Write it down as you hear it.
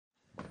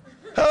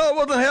Hello,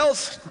 Woodland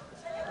Hills.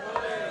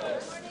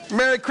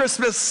 Merry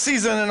Christmas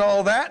season and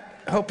all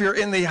that. Hope you're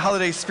in the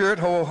holiday spirit.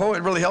 Ho, ho, ho.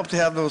 It really helped to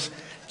have those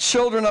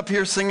children up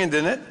here singing,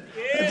 didn't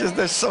it?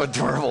 They're so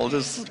adorable.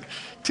 Just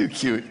too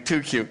cute,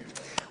 too cute.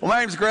 Well,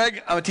 my name's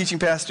Greg. I'm a teaching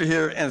pastor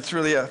here, and it's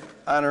really an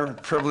honor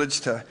and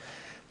privilege to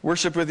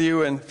worship with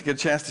you and to get a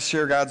chance to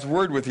share God's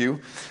Word with you.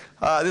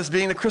 This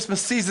being the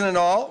Christmas season and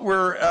all,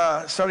 we're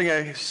starting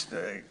a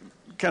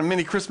kind of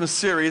mini Christmas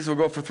series. We'll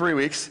go for 3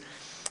 weeks.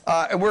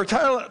 And we're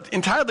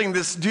entitling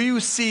this, Do You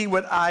See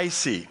What I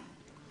See?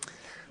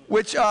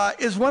 Which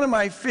is one of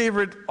my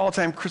favorite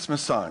all-time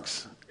Christmas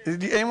songs.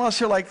 Anyone else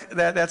here like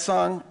that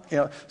song? You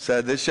know,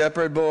 said the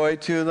shepherd boy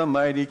to the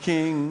mighty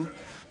king,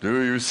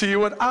 do you see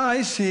what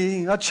I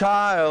see? A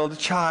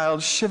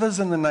child shivers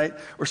in the night,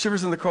 or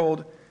shivers in the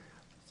cold,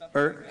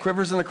 or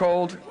quivers in the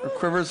cold, or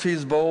quivers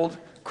he's bold.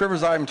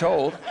 Quivers I'm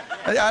told.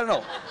 I don't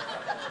know.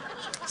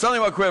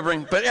 Something about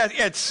quivering, but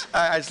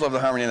I just love the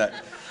harmony in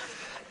that.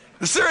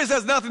 The series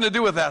has nothing to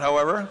do with that,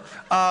 however.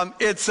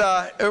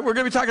 We're going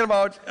to be talking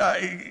about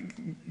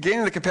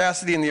gaining the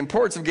capacity and the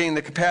importance of gaining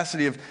the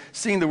capacity of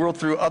seeing the world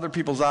through other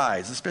people's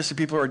eyes, especially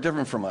people who are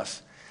different from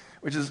us,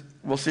 which is,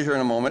 we'll see here in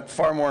a moment,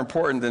 far more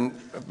important than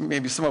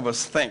maybe some of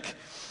us think.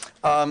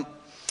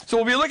 So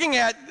we'll be looking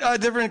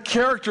at different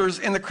characters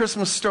in the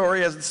Christmas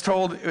story as it's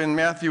told in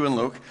Matthew and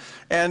Luke.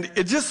 And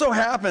it just so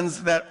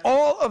happens that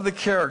all of the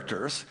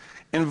characters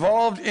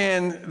involved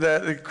in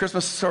the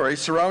Christmas story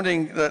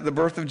surrounding the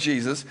birth of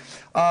Jesus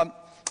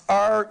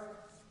are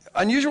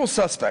unusual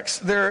suspects.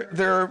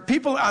 They're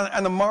people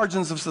on the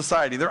margins of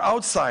society. They're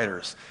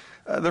outsiders.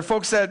 They're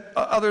folks that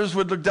others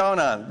would look down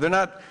on. They're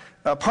not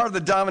part of the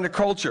dominant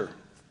culture.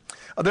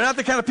 They're not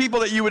the kind of people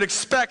that you would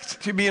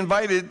expect to be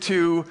invited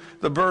to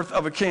the birth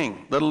of a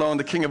king, let alone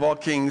the King of all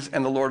kings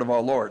and the Lord of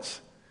all lords.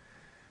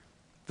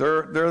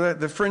 They're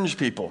the fringe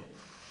people.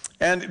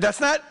 And that's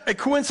not a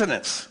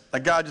coincidence,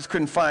 that God just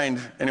couldn't find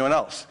anyone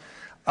else.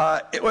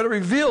 What it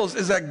reveals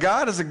is that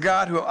God is a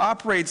God who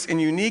operates in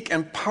unique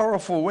and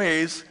powerful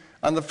ways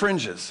on the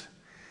fringes.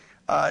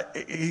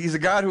 He's a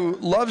God who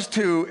loves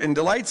to and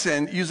delights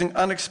in using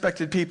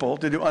unexpected people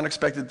to do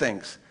unexpected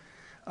things.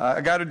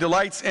 A God who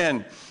delights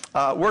in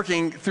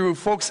working through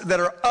folks that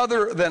are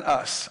other than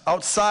us,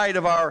 outside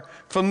of our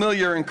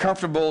familiar and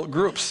comfortable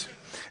groups.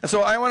 And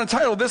so I want to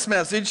title this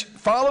message,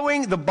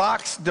 Following the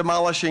Box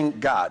Demolishing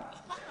God,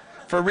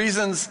 for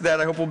reasons that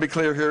I hope will be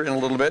clear here in a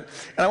little bit.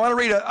 And I want to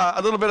read a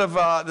little bit of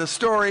the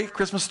story,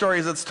 Christmas story,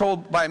 as it's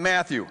told by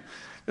Matthew.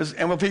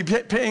 And we'll be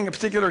paying a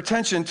particular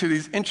attention to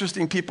these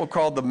interesting people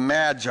called the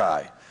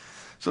Magi.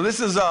 So this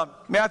is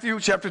Matthew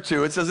chapter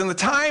 2. It says, in the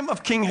time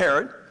of King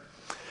Herod,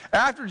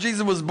 after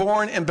Jesus was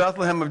born in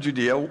Bethlehem of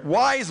Judea,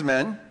 wise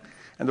men,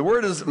 and the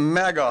word is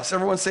magos.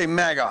 Everyone say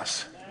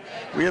magos.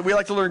 We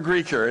like to learn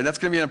Greek here, and that's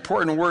going to be an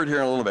important word here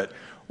in a little bit.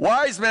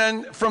 Wise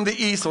men from the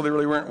east, well, they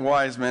really weren't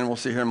wise men, we'll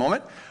see here in a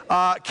moment,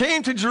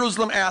 came to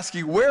Jerusalem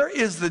asking, where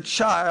is the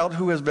child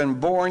who has been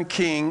born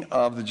king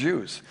of the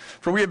Jews?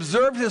 For we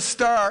observed his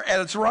star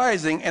at its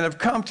rising and have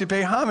come to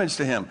pay homage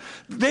to him.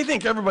 They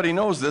think everybody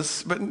knows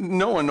this, but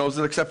no one knows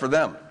it except for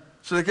them.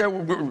 So they go,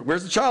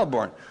 where's the child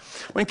born?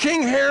 When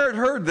King Herod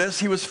heard this,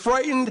 he was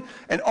frightened,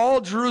 and all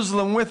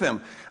Jerusalem with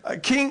him.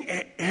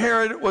 King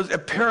Herod was a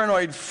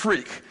paranoid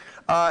freak.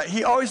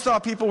 He always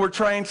thought people were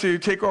trying to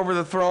take over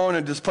the throne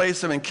and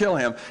displace him and kill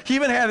him. He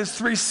even had his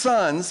 3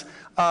 sons,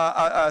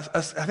 I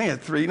think he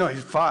had 3, no, he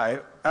had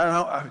 5. I don't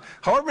know.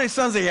 However many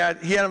sons he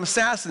had them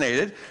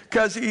assassinated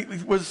because he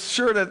was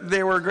sure that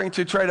they were going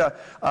to try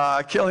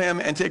to kill him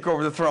and take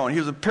over the throne. He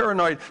was a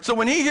paranoid. So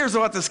when he hears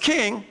about this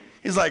king,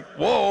 he's like,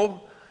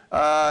 whoa,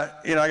 I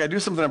got to do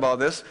something about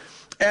this.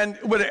 And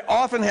what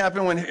often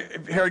happened when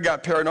Herod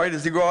got paranoid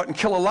is he'd go out and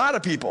kill a lot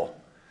of people,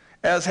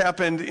 as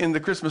happened in the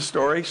Christmas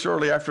story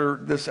shortly after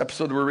this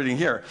episode we're reading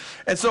here.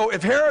 And so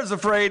if Herod's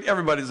afraid,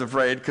 everybody's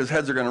afraid because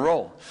heads are going to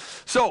roll.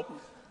 So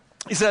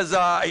he says,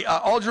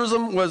 all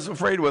Jerusalem was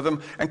afraid with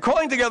him, and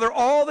calling together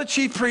all the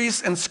chief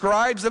priests and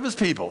scribes of his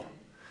people,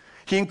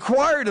 he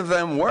inquired of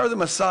them where the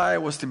Messiah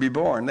was to be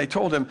born. They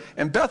told him,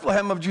 in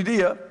Bethlehem of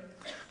Judea,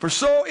 for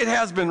so it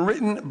has been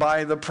written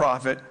by the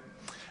prophet,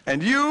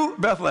 and you,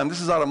 Bethlehem,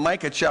 this is out of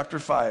Micah chapter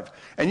 5,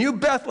 and you,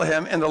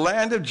 Bethlehem, in the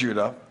land of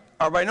Judah,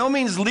 are by no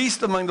means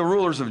least among the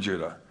rulers of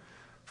Judah.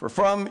 For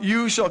from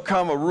you shall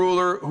come a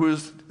ruler who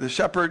is the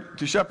shepherd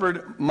to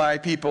shepherd my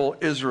people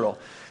Israel.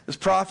 This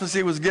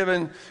prophecy was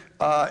given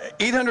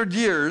 800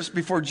 years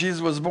before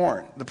Jesus was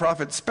born. The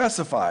prophet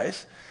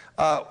specifies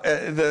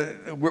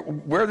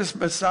where this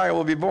Messiah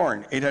will be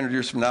born 800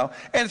 years from now.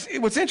 And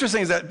what's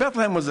interesting is that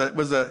Bethlehem was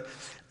a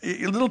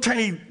little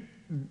tiny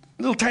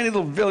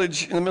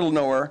village in the middle of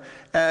nowhere,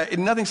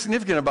 and nothing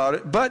significant about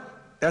it, but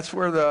that's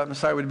where the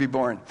Messiah would be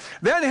born.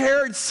 Then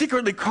Herod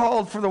secretly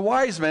called for the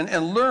wise men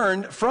and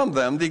learned from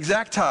them the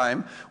exact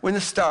time when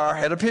the star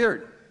had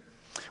appeared.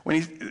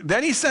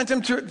 Then he sent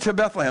him to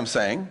Bethlehem,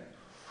 saying,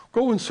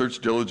 go and search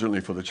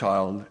diligently for the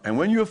child, and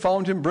when you have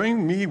found him,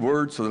 bring me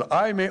word so that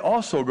I may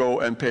also go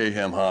and pay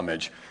him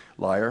homage.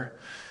 Liar.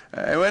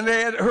 And when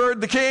they had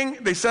heard the king,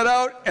 they set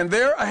out, and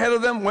there ahead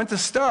of them went the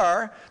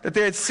star that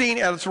they had seen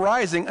at its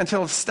rising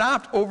until it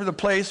stopped over the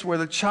place where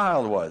the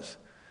child was.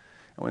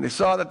 And when they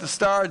saw that the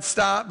star had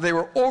stopped, they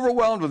were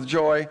overwhelmed with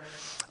joy.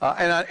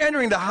 And on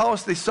entering the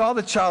house, they saw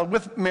the child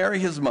with Mary,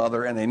 his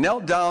mother, and they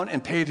knelt down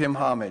and paid him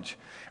homage.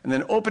 And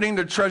then opening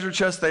their treasure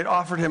chest, they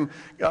offered him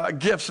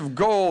gifts of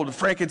gold,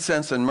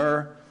 frankincense, and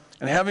myrrh.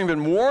 And having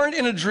been warned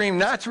in a dream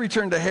not to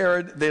return to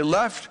Herod, they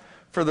left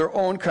for their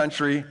own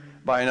country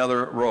by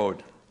another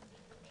road.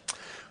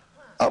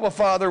 Abba,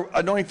 Father,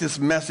 anoint this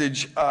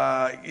message.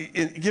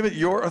 Give it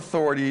your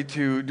authority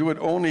to do what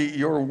only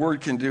your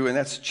word can do, and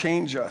that's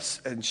change us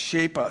and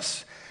shape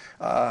us,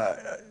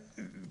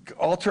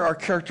 alter our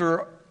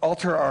character,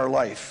 alter our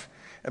life,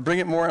 and bring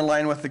it more in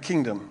line with the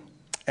kingdom.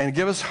 And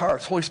give us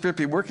hearts. Holy Spirit,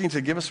 be working to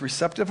give us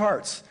receptive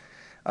hearts,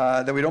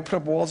 that we don't put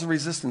up walls of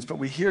resistance, but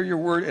we hear your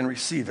word and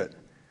receive it.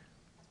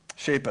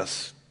 Shape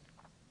us,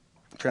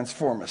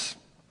 transform us.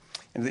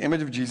 In the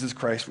image of Jesus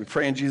Christ, we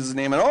pray in Jesus'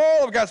 name. And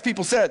all of God's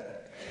people said,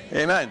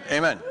 amen.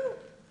 Amen.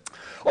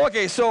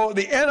 Okay, so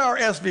the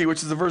NRSV,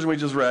 which is the version we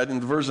just read,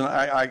 and the version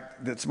I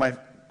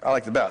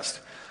like the best,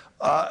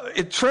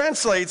 it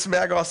translates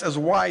Magos as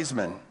wise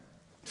men.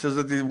 It says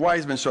that the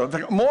wise men show up.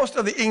 In fact, most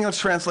of the English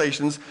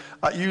translations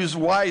use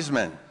wise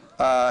men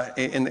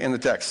in the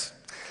text.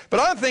 But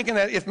I'm thinking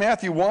that if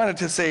Matthew wanted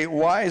to say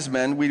wise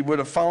men, we would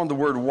have found the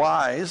word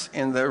wise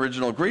in the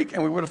original Greek,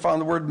 and we would have found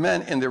the word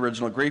men in the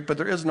original Greek, but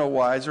there is no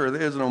wise or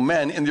there is no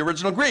men in the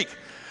original Greek.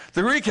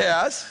 The Greek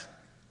has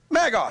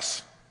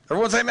Magos.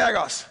 Everyone say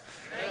Magos.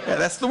 Yeah,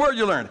 that's the word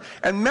you learned.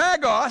 And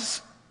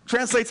Magos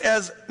translates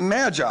as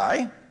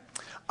magi.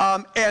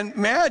 And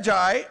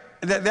magi,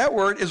 that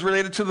word is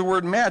related to the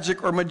word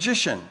magic or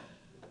magician.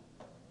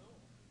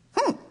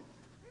 What do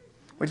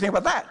you think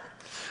about that?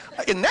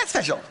 Isn't that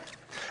special?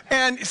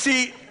 And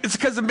see, it's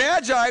because the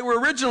Magi were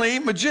originally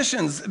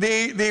magicians.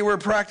 They were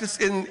practiced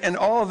in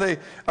all of the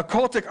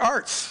occultic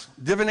arts,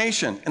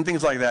 divination, and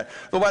things like that.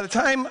 But by the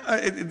time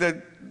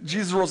that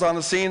Jesus rolls on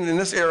the scene in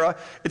this era,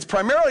 it's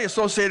primarily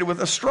associated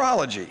with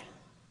astrology.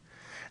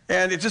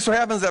 And it just so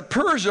happens that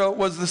Persia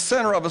was the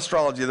center of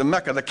astrology, the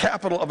Mecca, the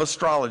capital of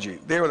astrology.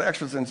 They were the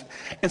experts in.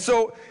 And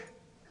so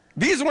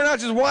these were not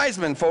just wise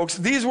men, folks.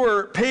 These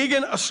were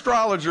pagan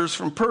astrologers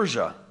from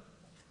Persia.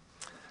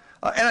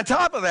 And on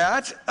top of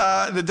that,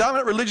 the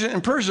dominant religion in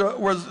Persia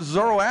was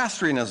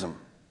Zoroastrianism.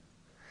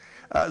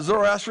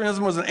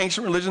 Zoroastrianism was an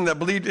ancient religion that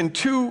believed in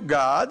two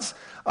gods.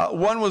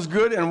 One was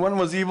good and one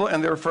was evil,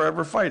 and they were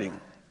forever fighting.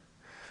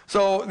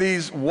 So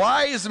these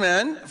wise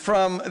men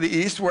from the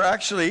East were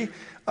actually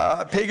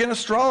pagan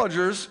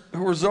astrologers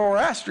who were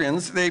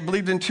Zoroastrians. They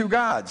believed in two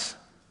gods.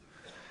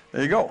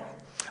 There you go.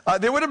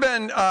 They would have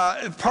been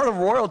part of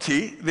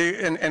royalty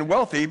and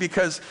wealthy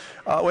because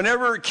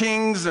whenever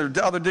kings or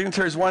other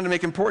dignitaries wanted to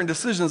make important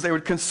decisions, they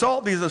would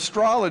consult these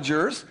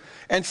astrologers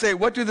and say,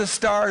 what do the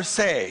stars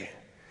say?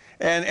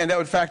 And that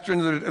would factor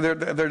into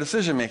their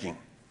decision making.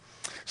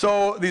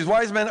 So these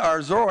wise men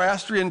are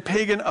Zoroastrian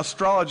pagan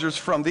astrologers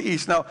from the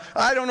East. Now,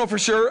 I don't know for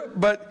sure,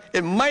 but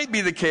it might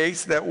be the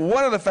case that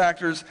one of the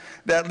factors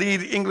that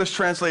lead English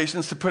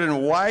translations to put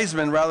in wise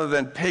men rather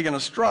than pagan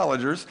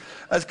astrologers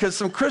is because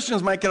some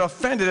Christians might get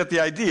offended at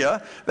the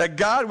idea that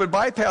God would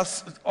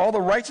bypass all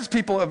the righteous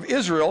people of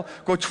Israel,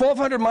 go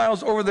 1,200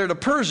 miles over there to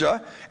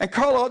Persia, and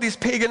call out these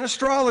pagan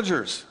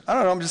astrologers. I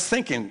don't know, I'm just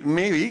thinking,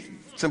 maybe.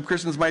 Some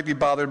Christians might be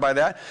bothered by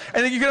that.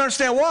 And you can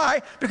understand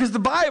why, because the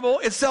Bible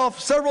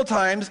itself several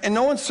times, in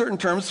no uncertain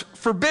terms,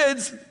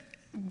 forbids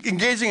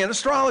engaging in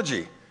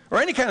astrology or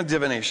any kind of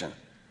divination.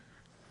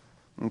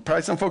 And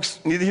probably some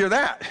folks need to hear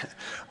that.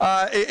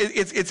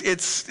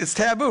 It's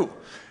taboo.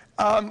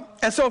 And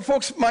so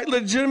folks might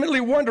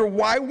legitimately wonder,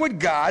 why would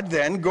God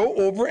then go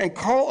over and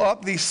call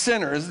up these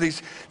sinners,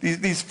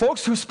 these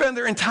folks who spend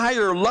their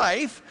entire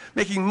life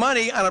making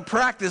money on a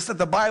practice that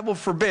the Bible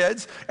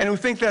forbids, and who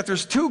think that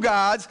there's two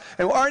gods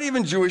and who aren't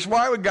even Jewish?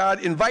 Why would God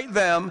invite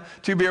them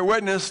to be a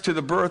witness to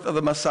the birth of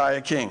the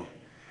Messiah King?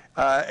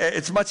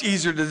 It's much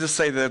easier to just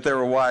say that they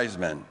were wise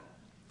men.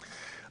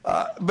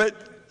 But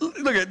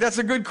look, that's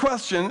a good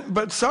question,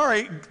 but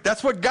sorry,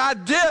 that's what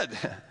God did.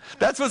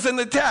 That's what's in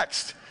the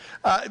text.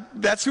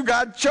 That's who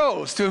God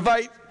chose to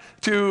invite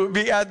to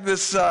be at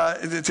this,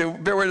 to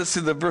bear witness to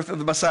the birth of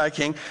the Messiah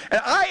King.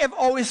 And I have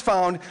always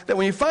found that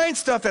when you find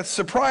stuff that's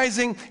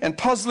surprising and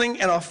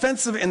puzzling and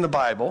offensive in the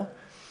Bible,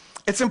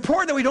 it's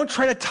important that we don't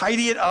try to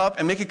tidy it up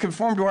and make it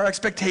conform to our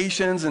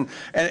expectations and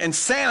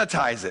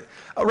sanitize it.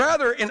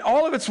 Rather, in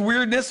all of its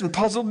weirdness and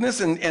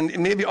puzzledness and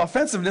maybe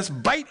offensiveness,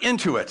 bite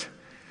into it.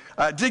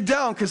 Dig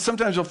down, because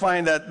sometimes you'll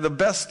find that the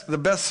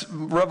best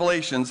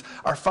revelations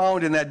are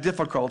found in that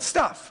difficult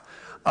stuff.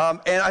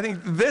 And I think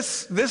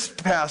this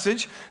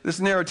passage, this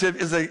narrative,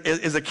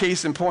 is a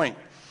case in point.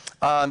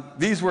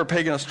 These were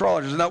pagan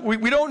astrologers. Now,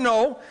 we don't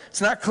know,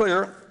 it's not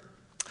clear,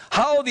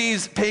 how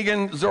these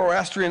pagan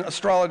Zoroastrian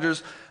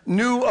astrologers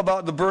knew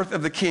about the birth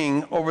of the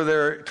king over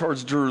there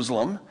towards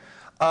Jerusalem.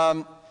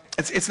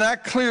 It's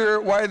not clear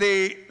why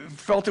they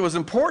felt it was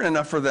important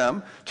enough for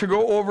them to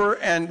go over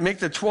and make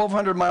the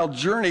 1,200-mile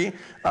journey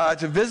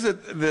to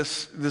visit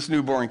this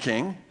newborn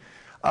king.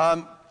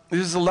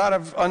 There's a lot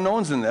of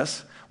unknowns in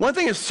this. One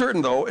thing is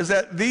certain, though, is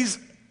that these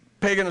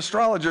pagan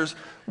astrologers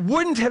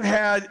wouldn't have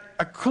had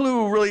a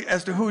clue really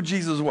as to who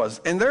Jesus was.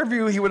 In their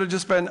view, he would have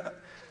just been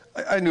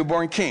a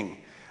newborn king.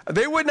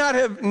 They would not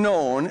have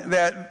known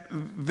that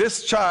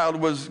this child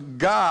was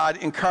God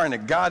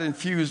incarnate, God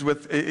infused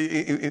with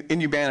in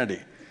humanity.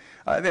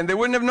 And they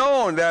wouldn't have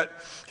known that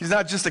he's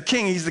not just a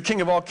king, he's the King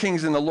of all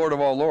kings and the Lord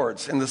of all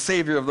lords and the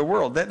Savior of the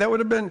world. That would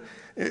have been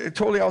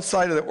totally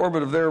outside of the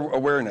orbit of their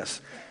awareness.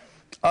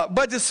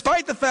 But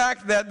despite the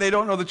fact that they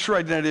don't know the true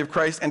identity of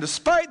Christ, and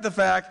despite the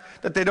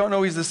fact that they don't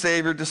know he's the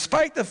Savior,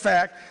 despite the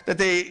fact that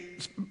they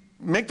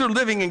make their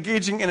living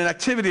engaging in an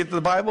activity that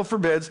the Bible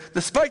forbids,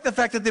 despite the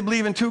fact that they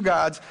believe in two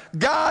gods,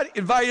 God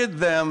invited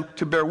them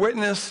to bear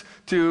witness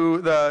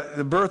to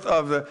the birth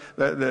of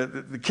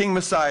the King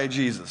Messiah,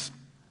 Jesus.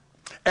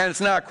 And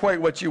it's not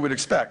quite what you would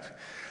expect.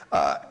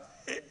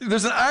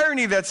 There's an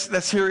irony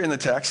that's here in the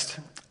text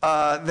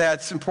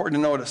that's important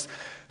to notice.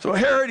 So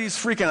Herod, he's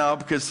freaking out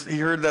because he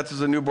heard that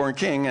there's a newborn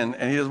king and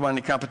he doesn't want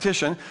any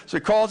competition. So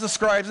he calls the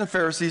scribes and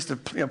Pharisees to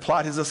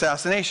plot his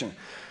assassination.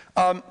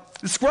 The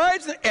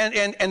scribes and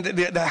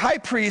the high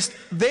priest,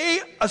 they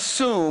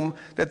assume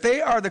that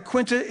they are the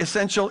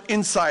quintessential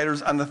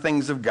insiders on the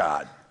things of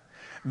God.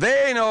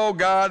 They know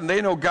God and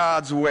they know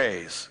God's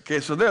ways. Okay,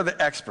 so they're the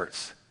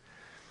experts.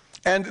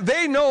 And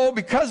they know,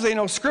 because they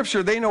know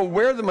Scripture, they know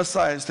where the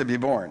Messiah is to be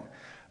born.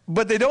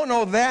 But they don't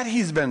know that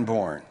he's been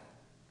born.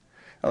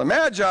 Now, the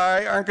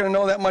Magi aren't going to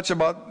know that much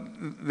about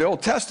the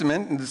Old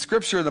Testament and the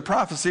Scripture and the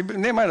prophecy,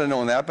 but they might have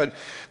known that. But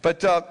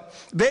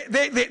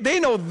they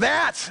know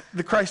that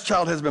the Christ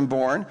child has been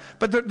born,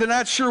 but they're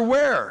not sure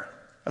where.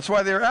 That's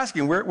why they're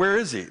asking, where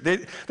is he?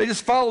 They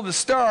just follow the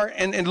star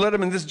and led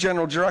him in this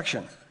general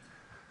direction.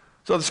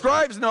 So the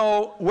scribes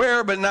know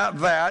where, but not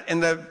that,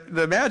 and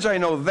the Magi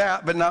know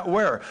that, but not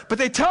where. But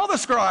they tell the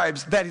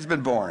scribes that he's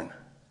been born.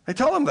 They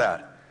tell them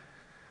that.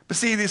 But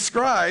see, these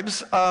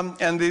scribes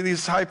and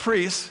these high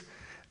priests,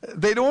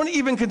 they don't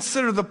even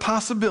consider the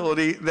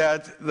possibility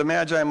that the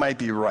Magi might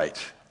be right.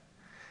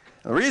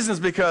 The reason is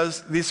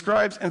because these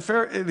scribes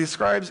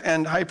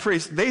and high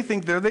priests, they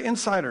think they're the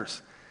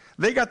insiders.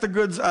 They got the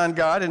goods on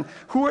God, and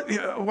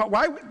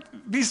why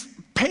these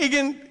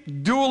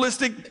pagan,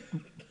 dualistic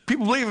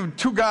people believe in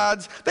two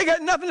gods? They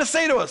got nothing to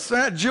say to us. They're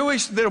not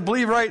Jewish. They don't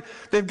believe right.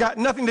 They've got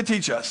nothing to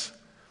teach us.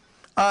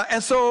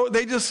 And so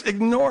they just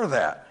ignore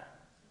that.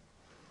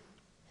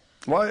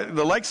 Well,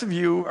 the likes of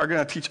you are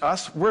going to teach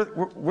us.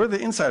 We're the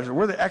insiders.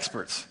 We're the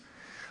experts.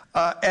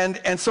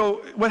 And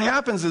so what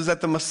happens is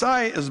that the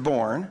Messiah is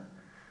born,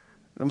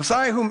 the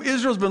Messiah whom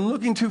Israel's been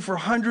looking to for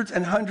hundreds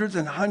and hundreds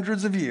and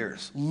hundreds of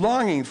years,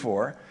 longing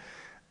for.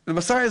 The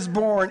Messiah is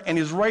born, and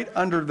he's right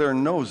under their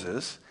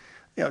noses.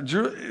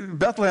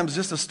 Bethlehem's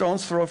just a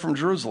stone's throw from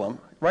Jerusalem,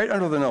 right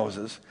under the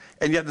noses,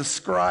 and yet the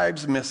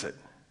scribes miss it.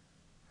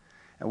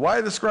 And why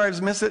do the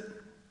scribes miss it?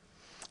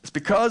 It's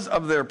because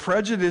of their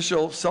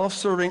prejudicial,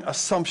 self-serving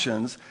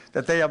assumptions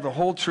that they have the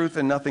whole truth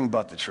and nothing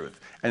but the truth.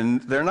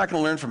 And they're not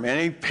going to learn from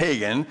any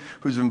pagan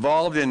who's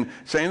involved in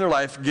saving their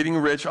life, getting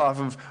rich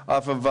off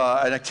of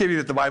an activity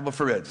that the Bible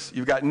forbids.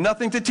 You've got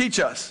nothing to teach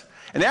us.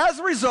 And as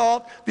a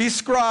result, these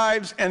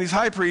scribes and these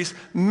high priests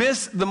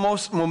miss the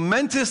most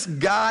momentous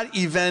God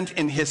event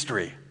in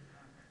history.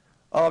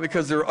 All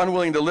because they're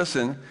unwilling to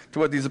listen to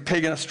what these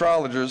pagan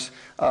astrologers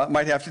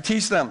might have to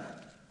teach them.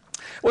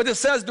 What this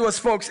says to us,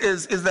 folks,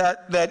 is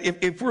that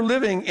if we're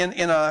living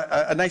in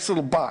a nice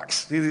little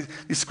box, these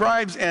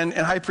scribes and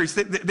high priests,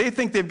 they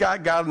think they've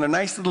got God in a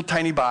nice little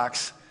tiny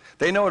box.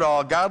 They know it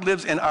all. God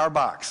lives in our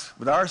box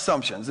with our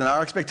assumptions and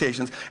our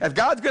expectations. If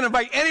God's going to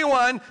invite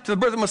anyone to the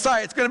birth of the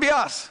Messiah, it's going to be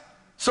us.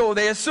 So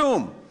they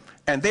assume,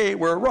 and they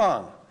were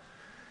wrong.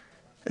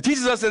 It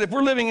teaches us that if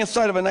we're living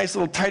inside of a nice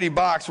little tidy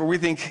box where we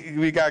think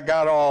we got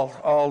God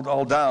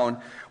all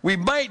down, we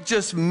might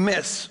just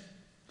miss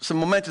some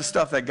momentous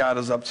stuff that God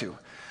is up to.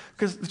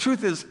 Because the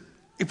truth is,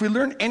 if we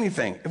learn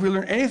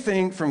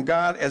anything from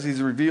God as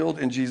he's revealed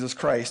in Jesus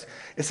Christ,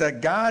 it's that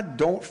God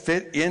don't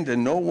fit into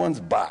no one's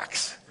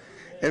box.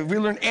 If we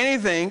learn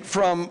anything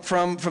from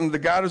the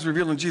God who's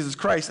revealed in Jesus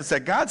Christ, it's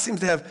that God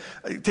seems to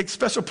take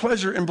special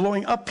pleasure in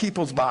blowing up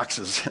people's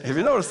boxes. Have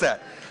you noticed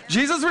that?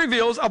 Jesus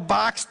reveals a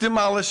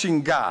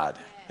box-demolishing God.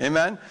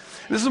 Amen?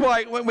 This is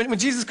why when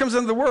Jesus comes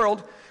into the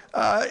world,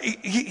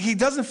 he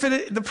doesn't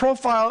fit the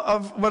profile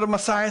of what a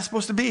Messiah is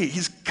supposed to be.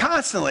 He's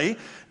constantly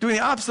doing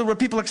the opposite of what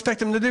people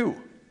expect him to do.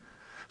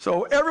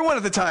 So everyone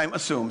at the time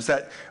assumes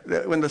that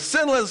when the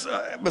sinless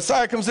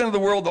Messiah comes into the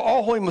world, the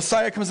all-holy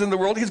Messiah comes into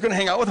the world, he's going to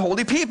hang out with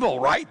holy people,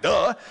 right?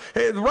 Duh.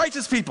 The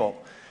righteous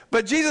people.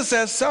 But Jesus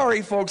says,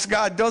 sorry, folks,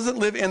 God doesn't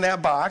live in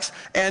that box.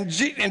 And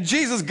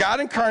Jesus, God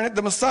incarnate,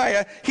 the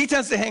Messiah, he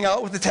tends to hang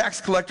out with the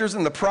tax collectors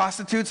and the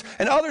prostitutes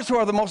and others who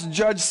are the most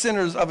judged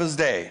sinners of his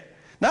day.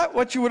 Not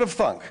what you would have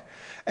thunk.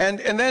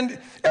 And then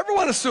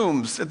everyone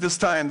assumes at this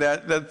time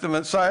that the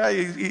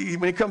Messiah,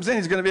 when he comes in,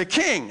 he's going to be a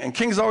king. And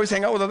kings always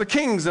hang out with other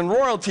kings and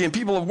royalty and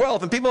people of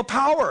wealth and people of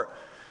power.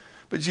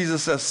 But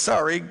Jesus says,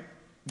 sorry,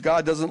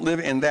 God doesn't live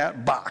in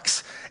that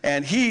box.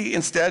 And he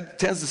instead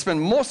tends to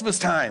spend most of his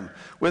time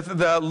with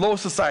the low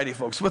society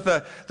folks, with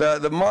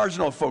the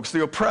marginal folks,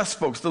 the oppressed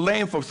folks, the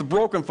lame folks, the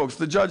broken folks,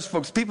 the judged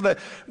folks, people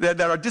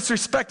that are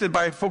disrespected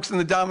by folks in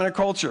the dominant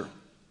culture.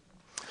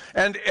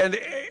 And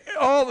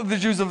all of the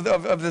Jews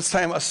of this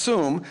time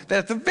assume that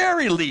at the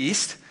very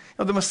least,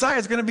 the Messiah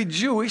is going to be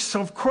Jewish, so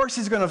of course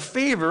he's going to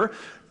favor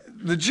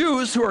the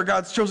Jews, who are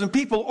God's chosen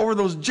people, over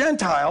those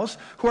Gentiles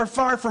who are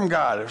far from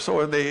God, or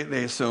so they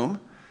assume.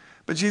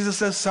 But Jesus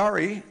says,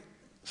 sorry,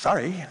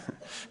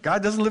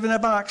 God doesn't live in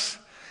that box.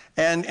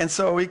 And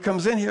so he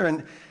comes in here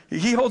and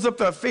he holds up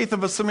the faith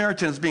of a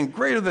Samaritan as being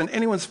greater than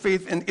anyone's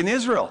faith in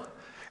Israel.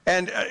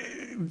 And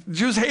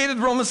Jews hated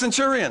Roman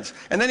centurions.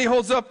 And then he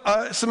holds up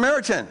a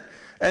Samaritan.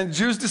 And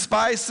Jews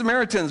despise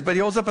Samaritans, but he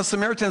holds up a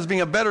Samaritan as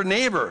being a better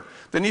neighbor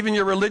than even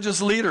your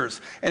religious leaders.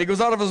 And he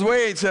goes out of his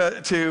way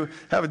to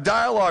have a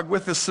dialogue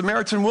with this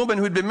Samaritan woman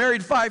who'd been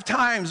married 5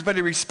 times, but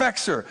he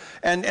respects her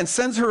and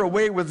sends her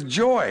away with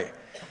joy.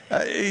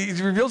 He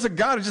reveals a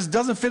God who just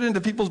doesn't fit into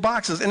people's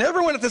boxes. And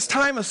everyone at this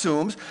time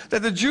assumes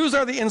that the Jews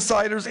are the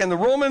insiders, and the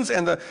Romans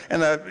and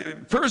the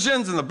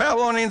Persians and the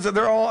Babylonians,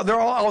 they're all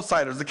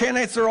outsiders. The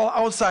Canaanites, they're all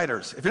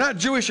outsiders. If you're not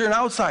Jewish, you're an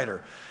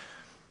outsider.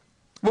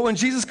 But when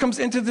Jesus comes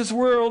into this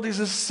world, he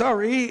says,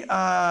 sorry,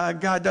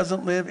 God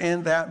doesn't live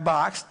in that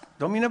box.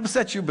 Don't mean to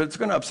upset you, but it's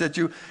going to upset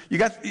you. You're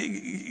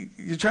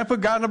trying to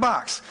put God in a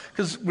box.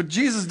 Because what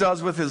Jesus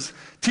does with his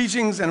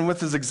teachings and with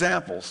his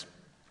examples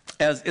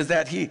is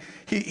that he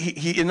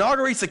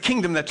inaugurates a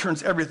kingdom that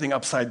turns everything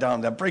upside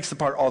down, that breaks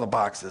apart all the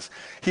boxes.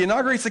 He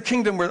inaugurates a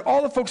kingdom where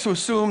all the folks who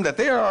assume that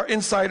they are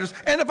insiders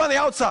end up on the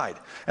outside.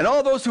 And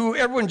all those who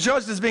everyone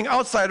judged as being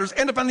outsiders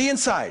end up on the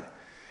inside.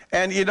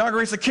 And he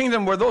inaugurates a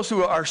kingdom where those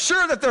who are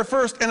sure that they're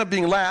first end up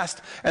being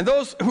last, and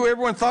those who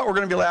everyone thought were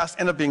going to be last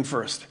end up being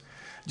first.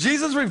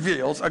 Jesus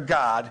reveals a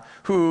God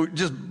who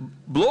just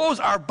blows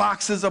our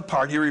boxes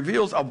apart. He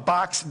reveals a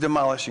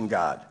box-demolishing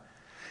God.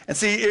 And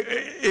see,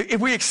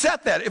 if we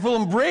accept that, if we'll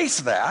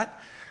embrace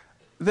that,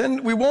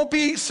 then we won't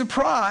be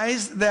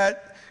surprised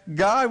that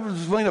God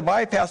was willing to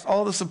bypass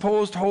all the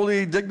supposed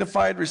holy,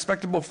 dignified,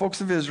 respectable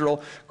folks of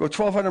Israel, go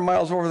 1,200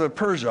 miles over to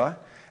Persia,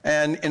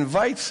 and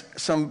invites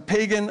some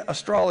pagan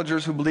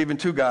astrologers who believe in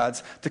 2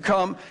 gods to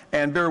come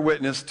and bear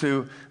witness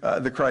to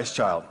the Christ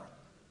child.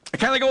 It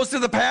kind of goes to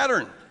the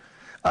pattern.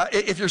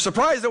 If you're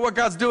surprised at what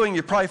God's doing,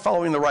 you're probably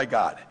following the right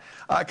God.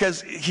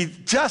 Because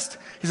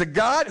he's a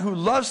God who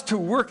loves to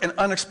work in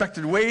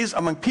unexpected ways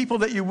among people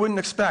that you wouldn't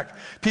expect.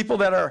 People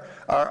that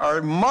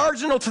are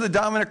marginal to the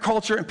dominant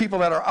culture and people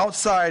that are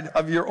outside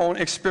of your own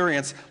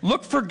experience.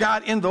 Look for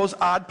God in those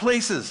odd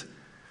places.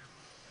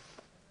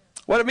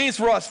 What it means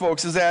for us,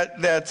 folks, is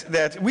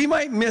that we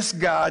might miss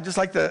God just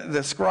like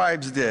the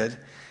scribes did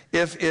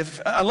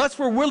unless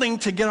we're willing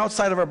to get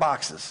outside of our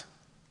boxes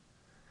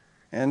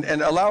and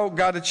allow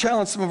God to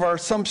challenge some of our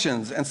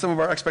assumptions and some of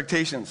our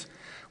expectations.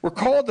 We're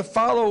called to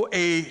follow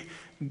a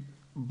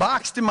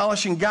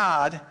box-demolishing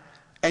God,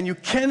 and you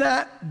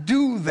cannot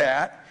do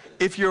that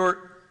if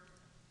you're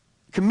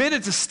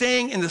committed to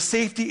staying in the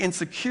safety and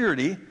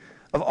security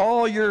of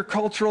all your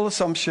cultural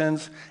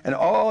assumptions and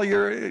all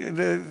your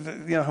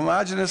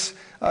homogenous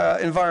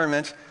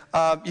environment.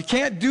 You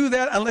can't do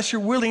that unless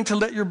you're willing to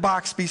let your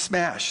box be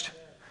smashed.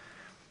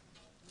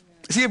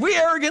 See, if we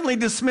arrogantly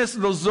dismiss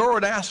those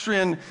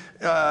Zoroastrian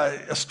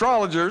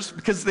astrologers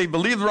because they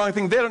believe the wrong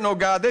thing, they don't know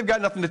God, they've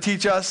got nothing to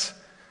teach us,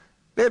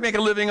 they make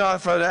a living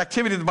off an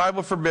activity the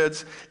Bible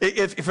forbids.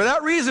 If for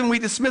that reason we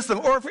dismiss them,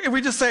 or if we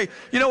just say,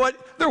 you know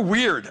what, they're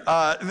weird,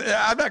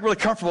 I'm not really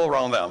comfortable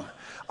around them.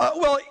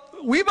 Well,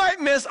 we might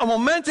miss a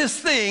momentous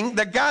thing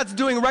that God's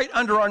doing right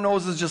under our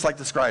noses, just like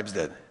the scribes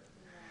did.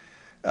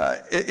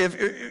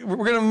 If we're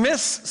going to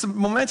miss some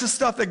momentous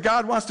stuff that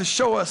God wants to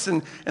show us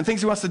and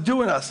things he wants to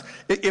do in us,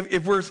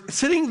 if we're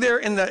sitting there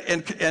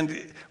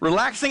and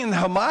relaxing in the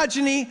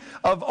homogeny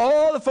of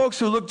all the folks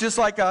who look just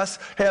like us,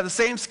 have the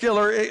same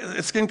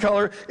skin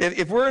color,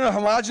 if we're in a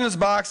homogeneous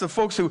box of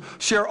folks who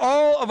share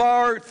all of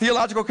our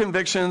theological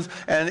convictions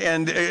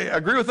and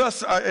agree with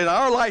us in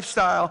our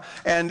lifestyle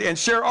and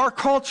share our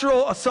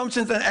cultural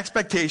assumptions and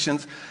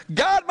expectations,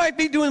 God might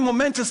be doing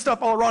momentous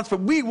stuff all around us,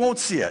 but we won't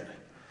see it.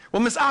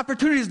 We'll miss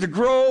opportunities to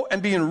grow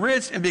and be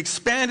enriched and be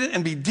expanded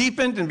and be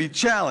deepened and be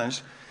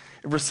challenged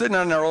if we're sitting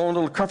on our own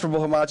little comfortable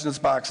homogeneous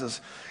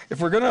boxes. If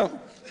we're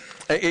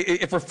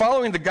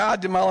following the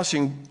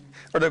God-demolishing,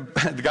 or the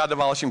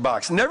God-demolishing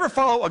box. Never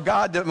follow a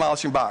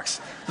God-demolishing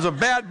box. Those are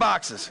bad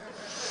boxes.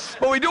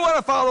 But we do want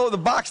to follow the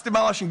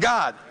box-demolishing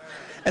God.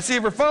 And see,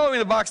 if we're following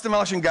the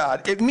box-demolishing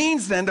God, it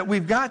means then that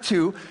we've got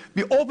to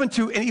be open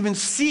to and even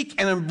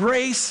seek and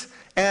embrace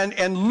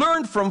and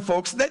learn from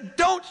folks that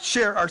don't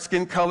share our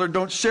skin color,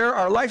 don't share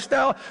our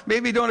lifestyle,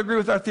 maybe don't agree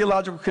with our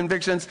theological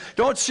convictions,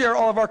 don't share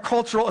all of our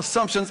cultural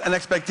assumptions and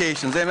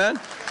expectations. Amen?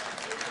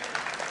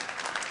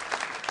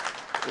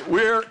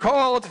 We're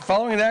called,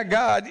 following that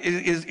God,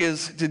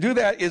 is to do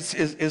that,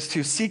 is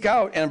to seek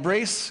out and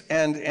embrace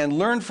and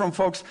learn from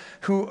folks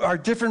who are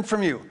different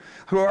from you,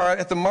 who are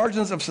at the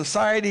margins of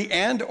society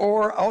and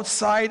or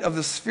outside of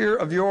the sphere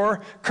of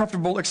your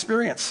comfortable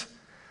experience.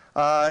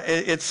 I'll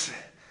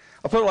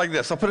put it like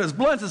this. I'll put it as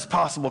blunt as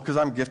possible because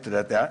I'm gifted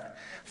at that.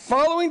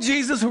 Following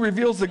Jesus, who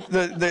reveals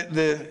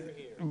the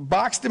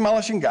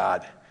box-demolishing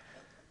God,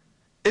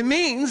 it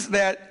means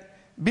that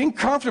being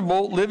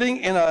comfortable living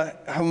in a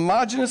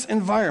homogeneous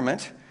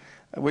environment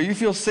where you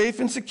feel safe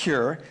and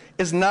secure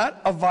is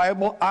not a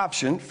viable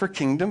option for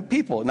kingdom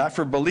people, not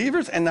for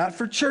believers and not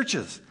for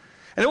churches.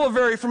 And it will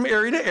vary from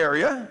area to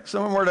area.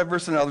 Some are more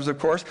diverse than others, of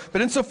course.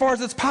 But insofar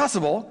as it's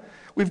possible,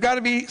 we've got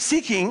to be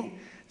seeking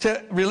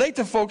to relate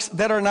to folks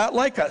that are not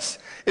like us.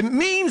 It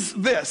means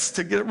this,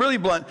 to get it really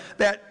blunt,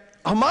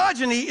 that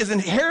homogeny is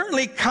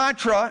inherently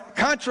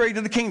contrary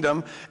to the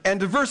kingdom, and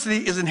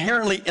diversity is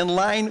inherently in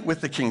line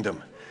with the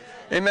kingdom.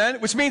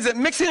 Amen? Which means that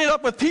mixing it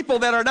up with people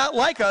that are not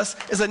like us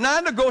is a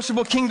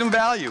non-negotiable kingdom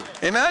value.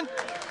 Amen?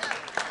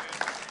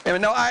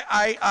 And now,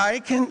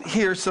 I can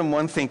hear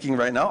someone thinking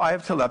right now, I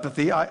have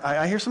telepathy,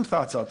 I hear some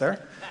thoughts out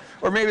there.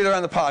 Or maybe they're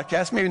on the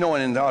podcast, maybe no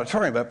one in the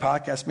auditorium, but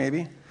podcast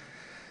maybe.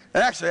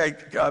 And actually,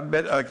 I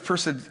met a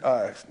person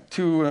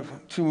two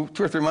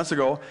or 3 months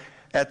ago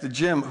at the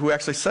gym who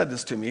actually said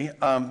this to me.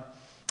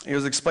 He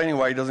was explaining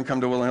why he doesn't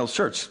come to Woodland Hills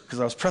Church,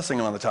 because I was pressing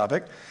him on the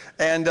topic.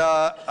 And,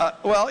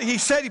 well, he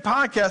said he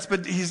podcasts,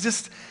 but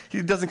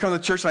he doesn't come to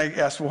church. And I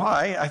asked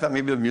why. I thought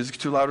maybe the music's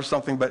too loud or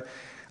something. But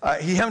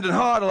he hemmed and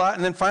hawed a lot,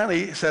 and then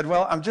finally said,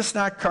 well, I'm just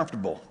not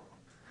comfortable.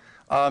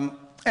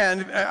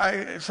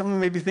 And someone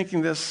may be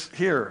thinking this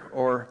here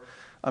or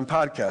on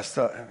podcast.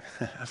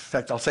 In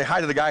fact, I'll say hi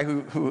to the guy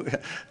who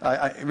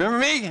remember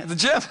me at the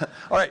gym?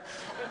 All right.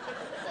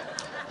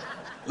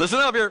 Listen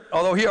up here,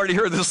 although he already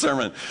heard this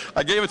sermon.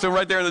 I gave it to him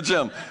right there in the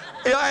gym.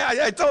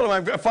 I told him,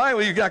 I'm fine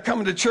with you not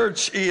coming to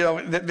church,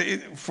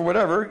 for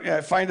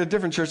whatever. Find a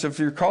different church if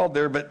you're called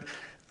there, but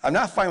I'm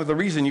not fine with the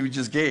reason you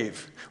just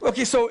gave.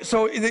 Okay, so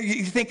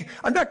you think,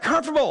 I'm not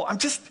comfortable. I'm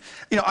just,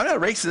 I'm not a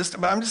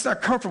racist, but I'm just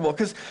not comfortable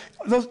because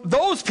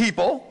those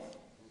people,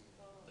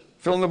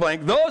 fill in the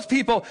blank, those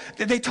people,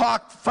 they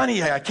talk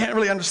funny. I can't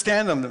really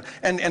understand them.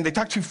 And they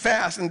talk too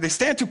fast, and they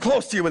stand too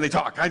close to you when they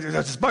talk. That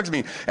just bugs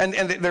me. And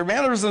their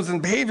mannerisms and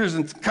behaviors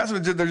and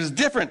customs, they're just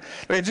different.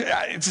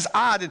 It's just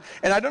odd.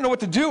 And I don't know what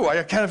to do.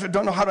 I kind of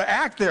don't know how to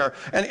act there.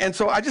 And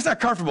so I'm just not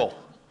comfortable.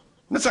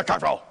 I'm just not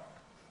comfortable.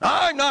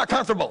 I'm not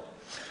comfortable.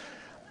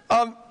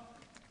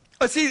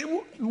 Let's see,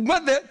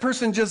 what that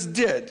person just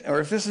did, or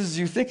if this is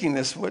you thinking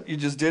this, what you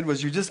just did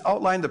was you just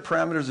outlined the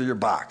parameters of your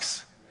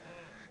box.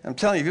 I'm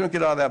telling you, if you don't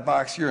get out of that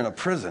box, you're in a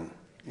prison.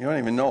 You don't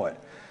even know it.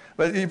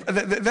 But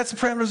that's the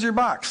parameters of your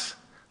box.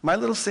 My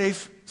little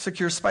safe,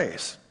 secure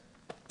space.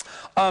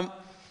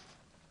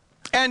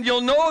 And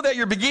you'll know that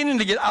you're beginning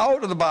to get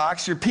out of the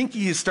box. Your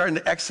pinky is starting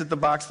to exit the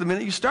box the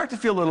minute you start to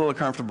feel a little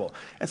uncomfortable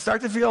and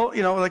start to feel,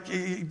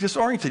 like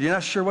disoriented. You're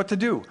not sure what to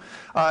do.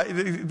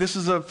 This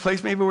is a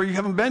place maybe where you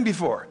haven't been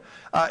before.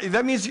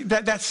 That means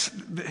that's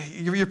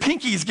your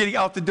pinky is getting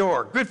out the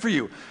door. Good for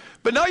you.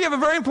 But now you have a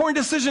very important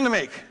decision to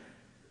make.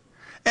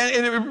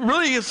 And it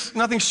really is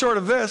nothing short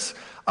of this.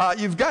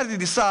 You've got to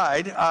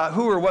decide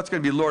who or what's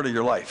going to be Lord of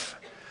your life.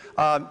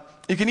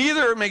 You can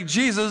either make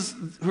Jesus,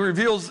 who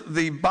reveals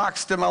the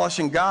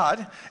box-demolishing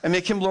God, and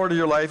make him Lord of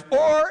your life,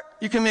 or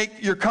you can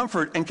make your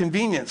comfort and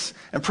convenience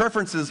and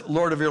preferences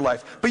Lord of your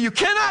life. But you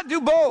cannot do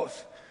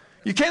both.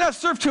 You cannot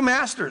serve two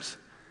masters.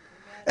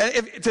 And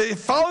if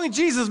following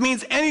Jesus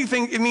means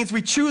anything, it means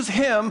we choose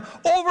him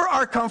over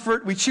our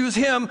comfort. We choose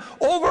him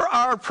over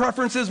our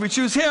preferences. We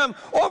choose him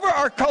over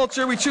our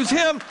culture. We choose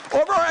him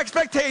over our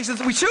expectations.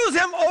 We choose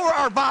him over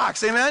our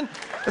box. Amen?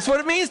 That's what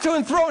it means to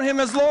enthrone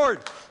him as Lord.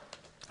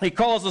 He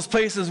calls us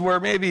places where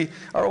maybe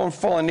our own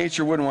fallen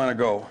nature wouldn't want to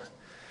go.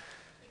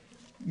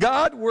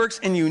 God works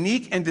in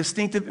unique and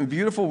distinctive and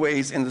beautiful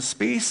ways in the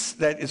space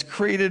that is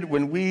created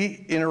when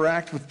we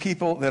interact with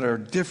people that are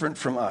different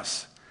from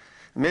us.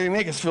 Maybe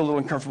make us feel a little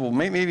uncomfortable.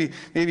 Maybe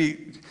they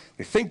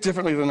think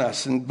differently than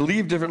us and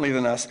believe differently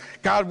than us.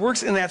 God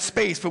works in that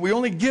space, but we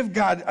only give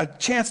God a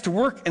chance to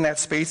work in that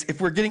space if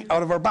we're getting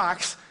out of our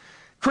box,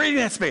 creating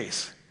that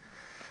space.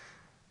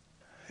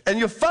 And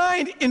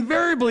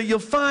invariably, you'll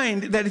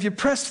find that if you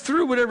press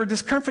through whatever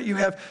discomfort you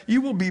have,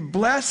 you will be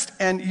blessed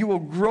and you will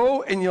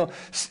grow, and you'll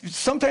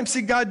sometimes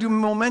see God do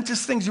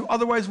momentous things you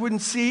otherwise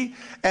wouldn't see.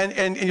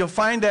 And you'll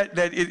find that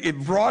it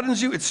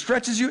broadens you, it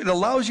stretches you, it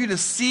allows you to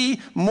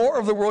see more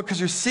of the world because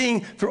you're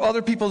seeing through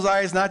other people's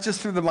eyes, not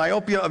just through the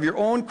myopia of your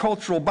own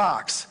cultural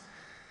box.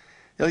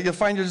 You'll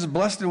find you're just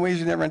blessed in ways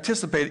you never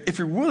anticipated if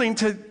you're willing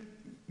to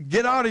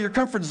get out of your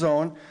comfort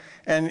zone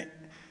and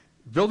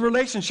build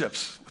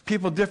relationships.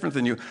 People different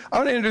than you. I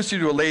want to introduce you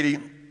to a lady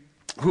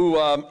who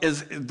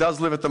does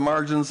live at the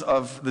margins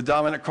of the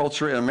dominant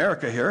culture in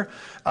America here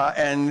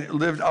and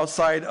lived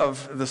outside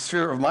of the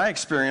sphere of my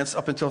experience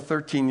up until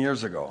 13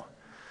 years ago.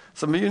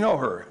 Some of you know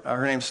her.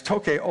 Her name's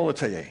Toke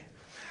Olataye.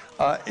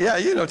 Yeah,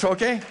 you know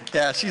Toke?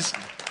 Yeah, she's...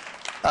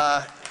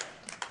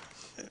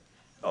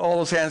 all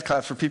those hands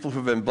claps for people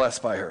who've been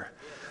blessed by her.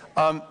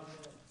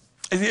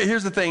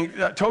 Here's the thing.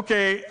 Toke,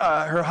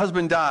 her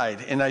husband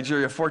died in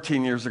Nigeria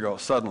 14 years ago,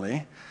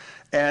 suddenly.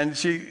 And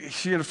she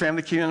and her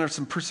family came under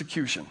some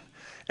persecution,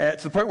 to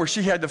the point where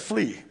she had to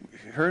flee.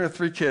 Her and her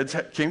 3 kids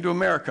came to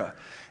America.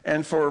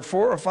 And for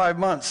 4 or 5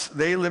 months,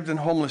 they lived in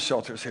homeless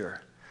shelters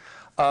here.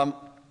 And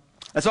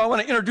so I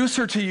want to introduce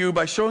her to you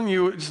by showing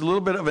you just a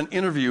little bit of an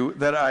interview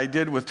that I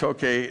did with Toke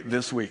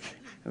this week.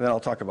 And then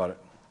I'll talk about it.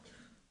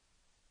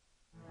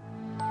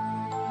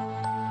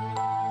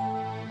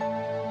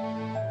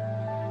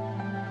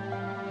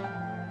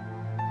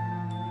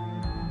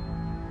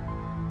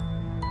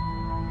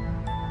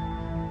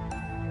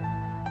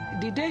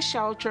 The day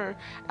shelter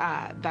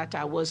that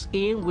I was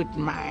in with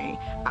my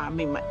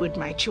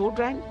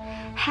children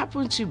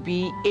happened to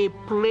be a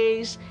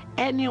place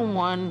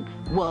anyone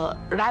will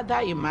rather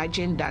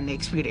imagine than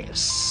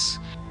experience.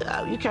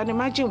 You can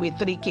imagine with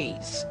 3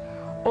 kids.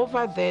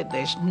 Over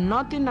there's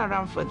nothing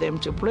around for them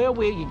to play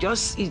with.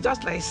 It's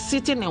just like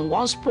sitting in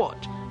one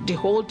spot the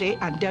whole day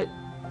and then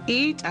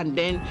eat and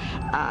then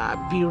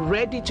be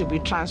ready to be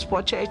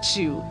transported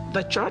to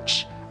the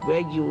church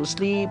where you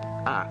sleep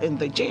in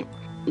the gym.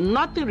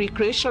 Nothing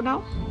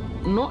recreational,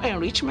 no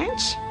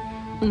enrichment,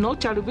 no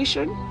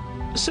television.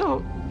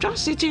 So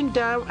just sitting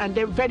down and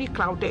then very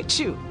crowded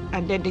too.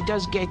 And then they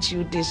just get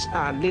you these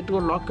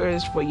little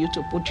lockers for you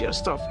to put your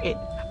stuff in.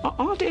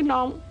 All day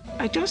long,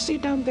 I just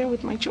sit down there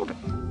with my children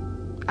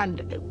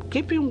and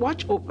keeping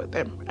watch over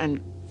them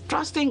and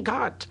trusting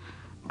God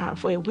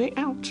for a way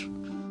out.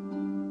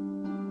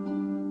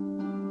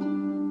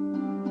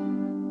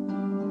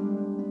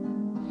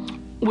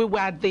 We were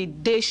at the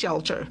day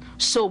shelter,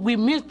 so we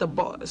missed the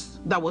bus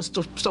that was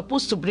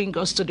supposed to bring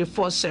us to the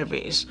first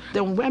service.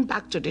 Then we went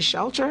back to the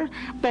shelter,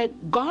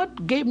 but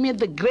God gave me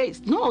the grace.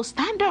 No,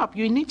 stand up.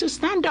 You need to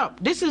stand up.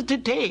 This is the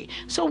day.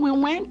 So we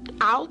went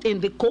out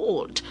in the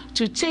cold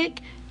to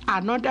take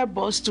another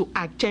bus to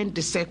attend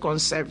the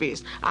second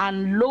service.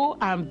 And lo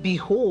and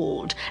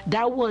behold,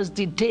 that was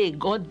the day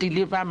God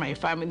delivered my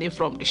family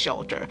from the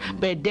shelter.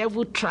 But the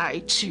devil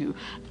tried to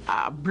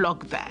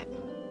block that.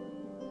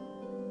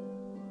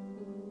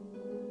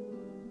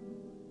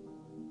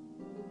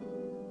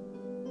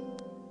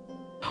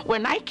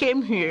 When I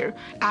came here,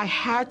 I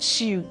had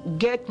to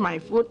get my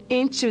foot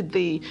into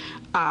the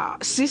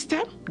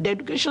system, the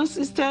education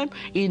system,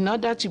 in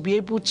order to be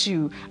able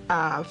to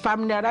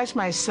familiarize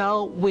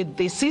myself with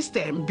the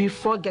system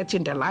before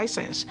getting the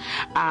license.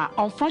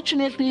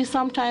 Unfortunately,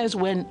 sometimes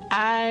when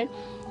I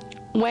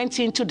went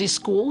into the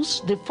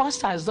schools, the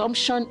first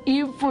assumption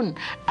even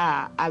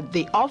at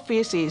the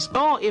office is,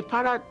 oh, a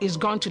parrot is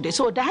gone today.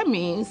 So that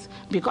means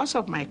because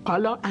of my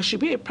color, I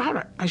should be a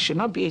parrot. I should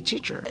not be a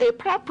teacher. A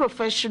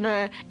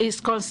paraprofessional is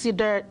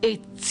considered a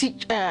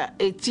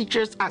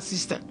teacher's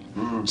assistant.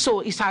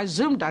 So it's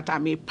assumed that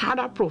I'm a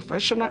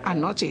paraprofessional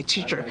and not a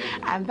teacher.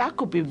 And that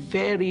could be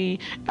very,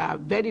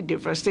 very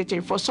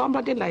devastating for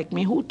somebody like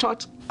me who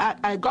taught.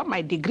 I got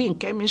my degree in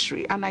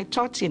chemistry and I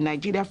taught in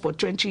Nigeria for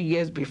 20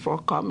 years before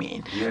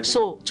coming. Yes.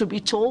 So to be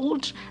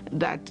told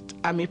that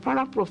I'm a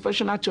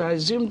paraprofessional, to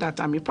assume that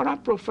I'm a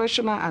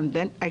paraprofessional and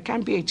then I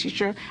can't be a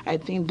teacher, I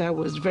think that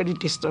was very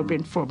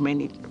disturbing for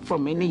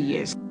many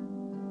years.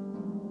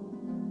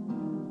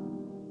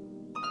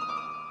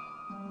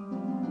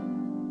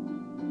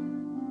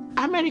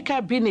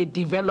 America being a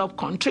developed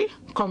country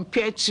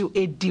compared to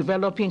a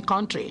developing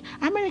country,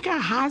 America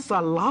has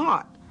a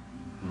lot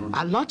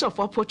of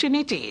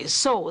opportunities.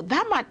 So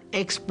that might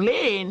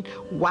explain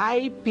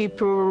why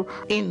people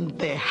in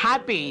the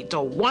habit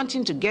of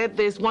wanting to get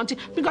this,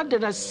 because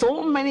there are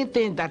so many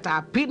things that are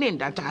appealing,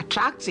 that are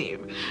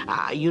attractive.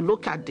 You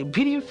look at the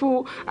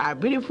beautiful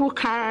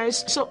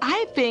cars. So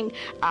I think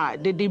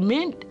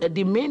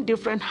the main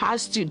difference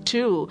has to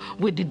do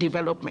with the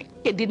development.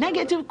 The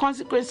negative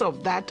consequence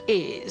of that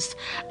is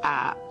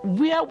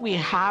where we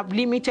have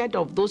limited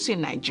of those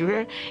in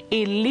Nigeria,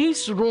 it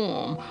leaves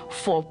room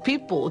for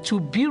people to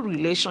build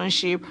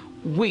relationship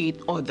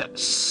with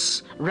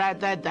others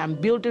rather than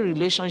build a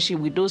relationship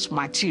with those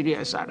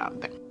materials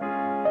around them.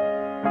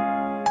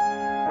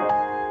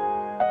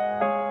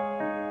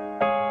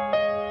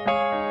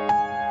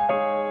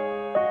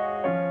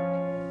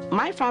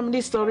 My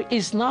family story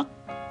is not,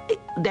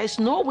 there's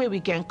no way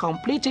we can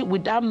complete it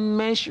without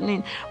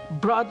mentioning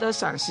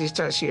brothers and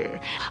sisters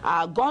here.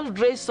 God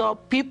raised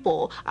up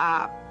people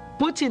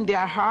put in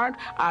their heart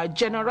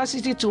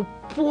generosity to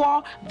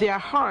pour their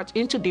heart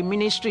into the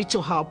ministry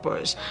to help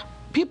us.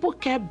 People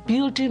kept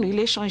building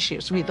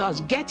relationships with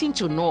us, getting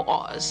to know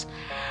us,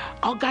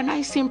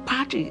 organizing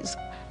parties,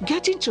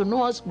 getting to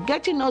know us,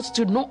 getting us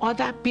to know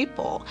other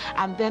people.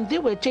 And then they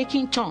were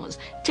taking turns,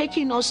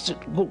 taking us to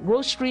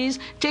groceries,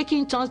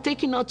 taking turns,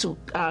 taking us to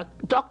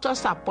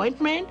doctor's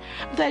appointment.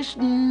 There's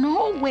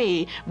no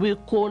way we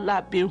could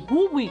have been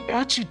who we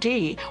are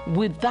today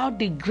without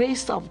the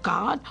grace of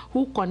God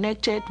who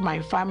connected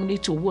my family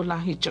to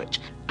Wolahi Church.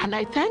 And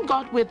I thank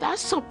God with that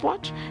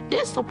support,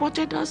 they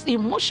supported us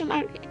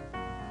emotionally,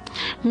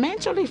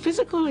 mentally,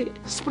 physically,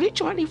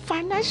 spiritually,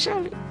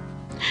 financially,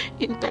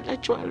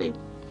 intellectually,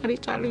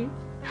 maritally.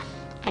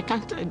 I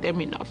can't thank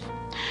them enough.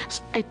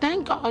 So I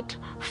thank God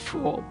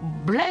for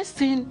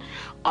blessing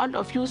all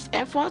of you's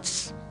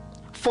efforts,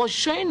 for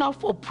showing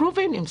up, for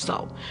proving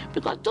himself.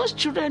 Because those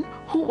children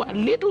who were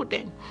little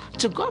then,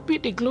 to God be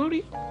the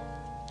glory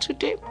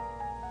today,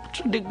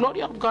 to the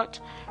glory of God.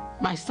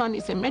 My son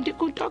is a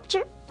medical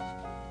doctor.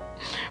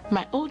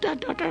 My older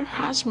daughter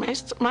has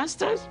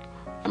master's,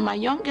 and my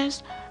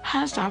youngest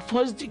has her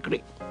first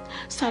degree.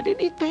 So I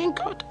really thank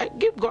God. I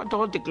give God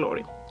all the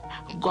glory.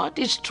 God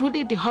is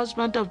truly the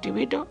husband of the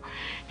widow.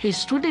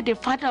 He's truly the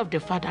father of the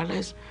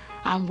fatherless.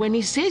 And when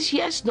he says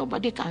yes,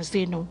 nobody can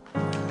say no.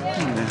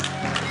 Amen.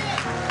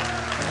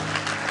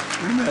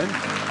 Amen.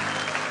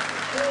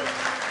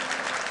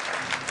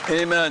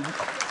 Amen.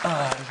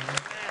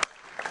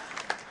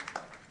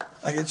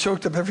 I get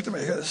choked up every time I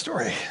hear the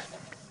story.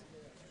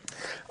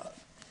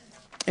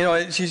 You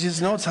know, she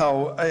just notes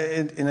how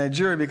in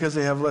Nigeria, because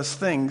they have less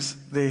things,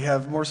 they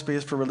have more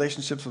space for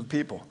relationships with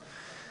people.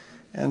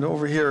 And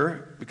over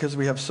here, because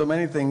we have so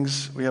many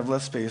things, we have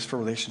less space for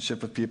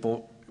relationship with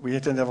people. We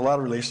tend to have a lot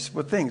of relationships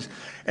with things.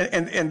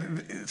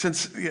 And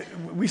since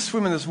we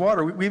swim in this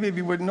water, we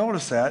maybe wouldn't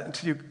notice that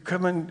until you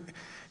come and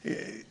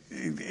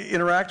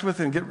interact with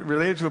and get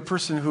related to a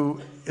person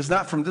who is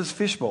not from this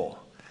fishbowl.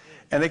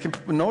 And they can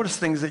notice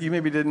things that you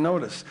maybe didn't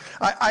notice.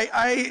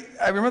 I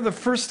remember the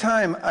first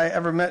time I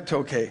ever met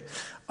Toke.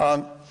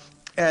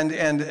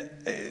 And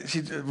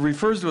she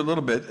refers to it a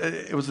little bit.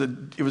 It was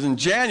in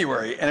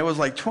January, and it was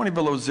like 20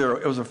 below zero.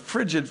 It was a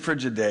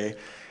frigid day.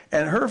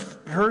 And her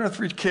and her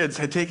 3 kids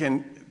had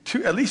taken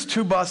at least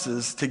 2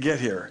 buses to get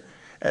here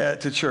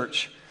to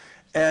church.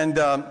 And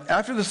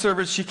after the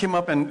service, she came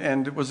up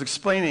and was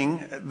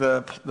explaining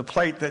the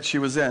plight that she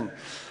was in.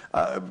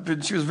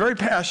 But she was very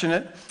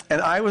passionate,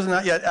 and I was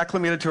not yet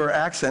acclimated to her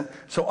accent,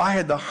 so I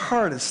had the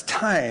hardest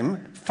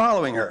time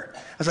following her. I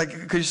was like,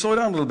 could you slow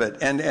down a little bit?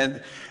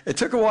 And it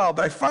took a while,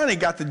 but I finally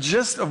got the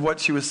gist of what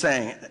she was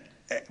saying.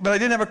 But I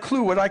didn't have a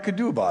clue what I could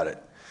do about it.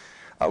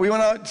 We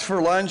went out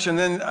for lunch, and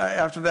then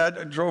after that,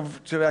 I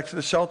drove back to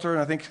the shelter,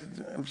 and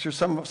I'm sure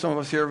some of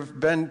us here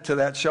have been to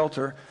that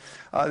shelter.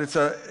 It's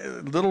a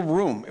little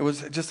room. It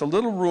was just a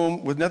little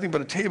room with nothing but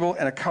a table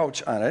and a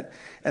couch on it,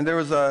 and there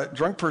was a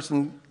drunk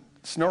person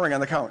snoring on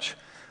the couch.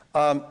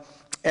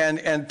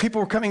 And people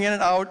were coming in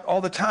and out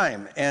all the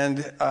time, and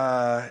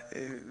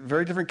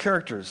very different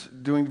characters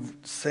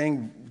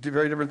saying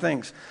very different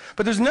things.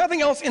 But there's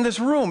nothing else in this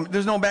room.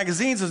 There's no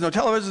magazines, there's no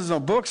television, there's no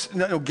books,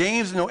 no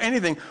games, no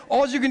anything.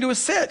 All you can do is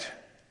sit.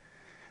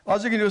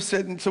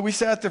 And so we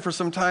sat there for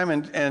some time,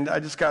 and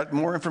I just got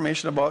more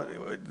information about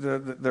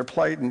their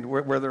plight and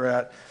where they're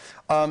at.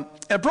 And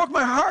it broke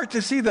my heart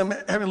to see them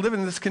having lived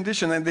in this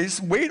condition. And they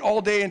just wait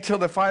all day until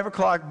the 5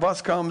 o'clock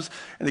bus comes,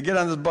 and they get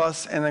on this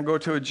bus and then go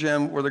to a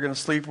gym where they're going to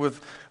sleep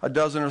with a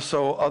dozen or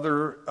so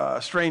other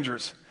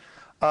strangers.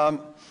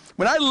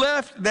 When I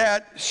left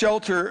that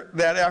shelter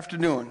that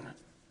afternoon,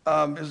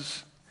 it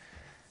was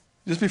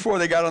just before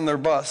they got on their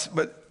bus,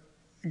 but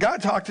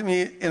God talked to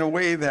me in a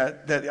way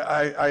that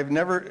I had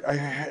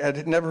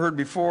never heard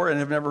before and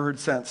have never heard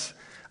since.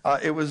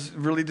 It was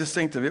really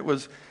distinctive. It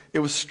was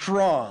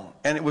strong,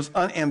 and it was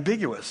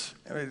unambiguous.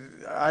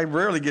 I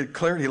rarely get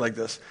clarity like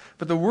this.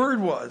 But the word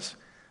was,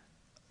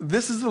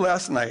 this is the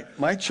last night.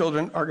 My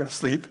children are going to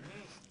sleep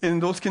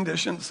in those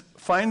conditions.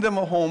 Find them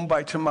a home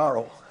by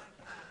tomorrow.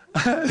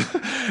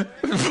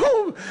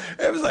 Boom!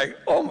 It was like,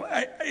 oh,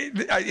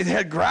 it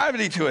had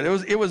gravity to it.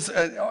 It was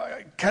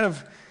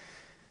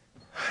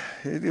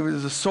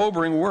a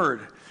sobering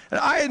word. And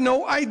I had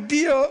no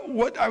idea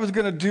what I was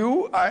going to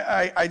do.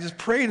 I just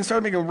prayed and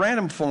started making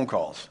random phone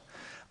calls.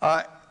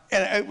 And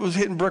it was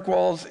hitting brick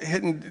walls,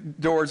 hitting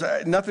doors.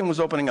 Nothing was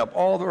opening up.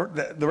 All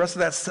the rest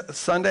of that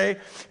Sunday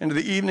into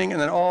the evening,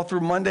 and then all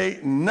through Monday,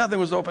 nothing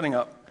was opening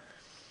up.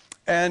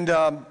 And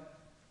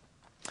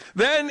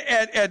then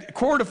at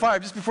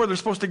 4:45, just before they're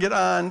supposed to get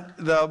on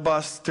the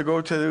bus to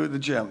go to the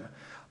gym,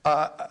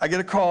 I get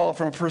a call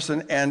from a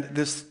person, and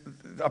this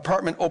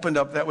apartment opened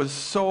up that was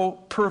so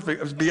perfect.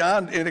 It was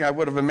beyond anything I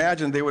would have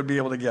imagined they would be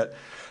able to get.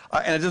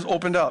 And it just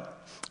opened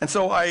up. And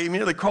so I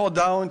immediately called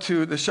down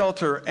to the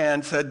shelter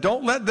and said,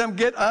 don't let them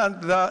get on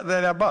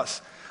that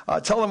bus.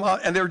 Tell them,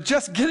 and they were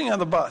just getting on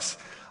the bus.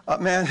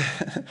 Man,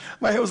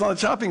 my head was on the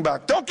chopping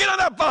block. Don't get on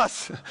that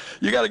bus.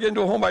 You got to get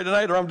into a home by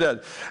tonight or I'm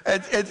dead.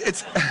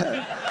 It's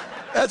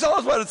that's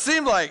almost what it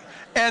seemed like.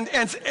 And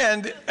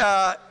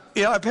I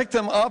picked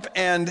them up,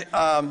 and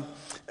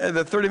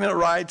the 30-minute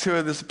ride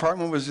to this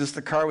apartment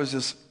the car was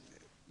just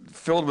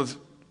filled with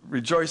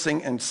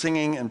rejoicing and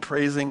singing and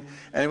praising,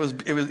 and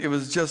it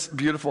was just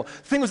beautiful. The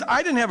thing was,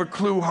 I didn't have a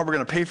clue how we're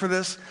going to pay for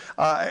this,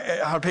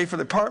 how to pay for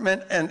the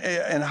apartment,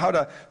 and how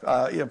to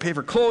pay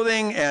for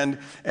clothing, and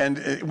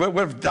what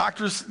if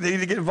doctors need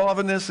to get involved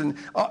in this, and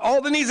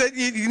all the needs that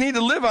you need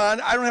to live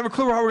on. I don't have a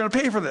clue how we're going to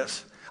pay for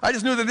this. I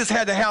just knew that this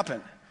had to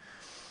happen.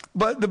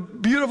 But the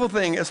beautiful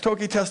thing, as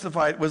Toki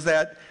testified, was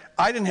that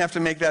I didn't have to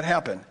make that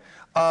happen.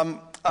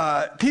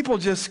 people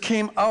just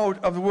came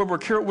out of the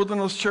woodwork here at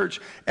Woodland Hills Church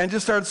and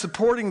just started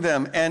supporting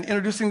them and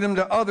introducing them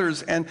to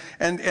others. And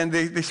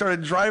they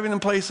started driving them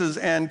places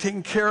and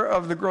taking care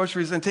of the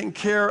groceries and taking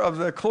care of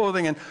the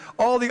clothing and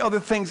all the other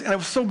things. And it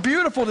was so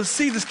beautiful to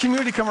see this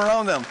community come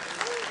around them.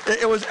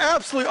 It was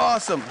absolutely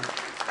awesome.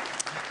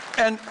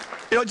 And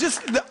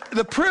just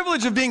the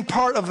privilege of being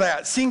part of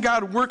that, seeing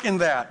God work in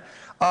that,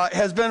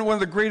 has been one of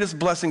the greatest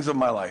blessings of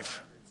my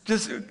life.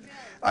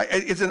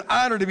 It's an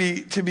honor to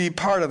be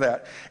part of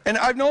that. And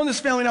I've known this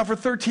family now for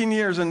 13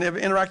 years and have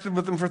interacted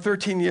with them for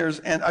 13 years.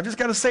 And I've just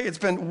got to say, it's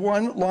been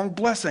one long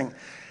blessing.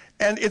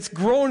 And it's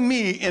grown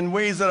me in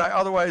ways that I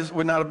otherwise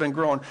would not have been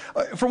grown.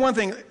 For one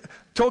thing,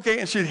 Toke,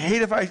 and she'd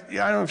hate if I don't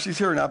know if she's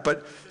here or not,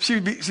 but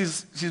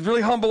she's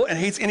really humble and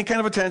hates any kind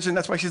of attention.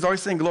 That's why she's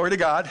always saying glory to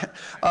God.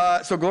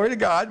 So glory to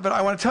God. But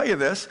I want to tell you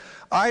this.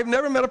 I've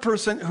never met a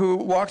person who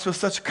walks with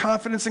such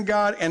confidence in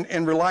God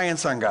and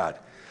reliance on God.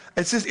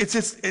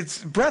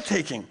 It's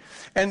breathtaking.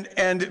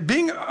 And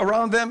being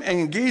around them and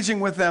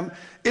engaging with them,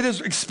 it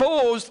has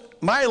exposed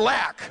my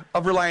lack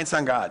of reliance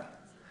on God.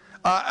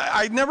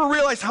 I never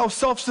realized how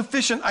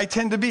self-sufficient I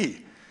tend to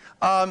be.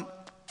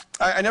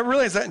 I never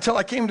realized that until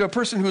I came to a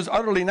person who is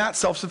utterly not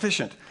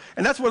self-sufficient.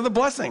 And that's one of the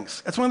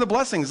blessings. That's one of the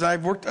blessings.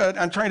 I've worked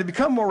on trying to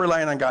become more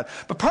reliant on God.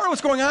 But part of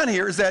what's going on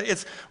here is that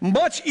it's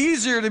much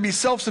easier to be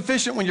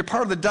self-sufficient when you're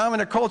part of the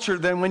dominant culture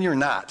than when you're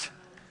not.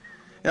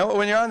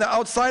 When you're on the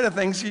outside of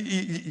things,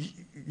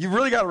 you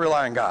really got to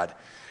rely on God.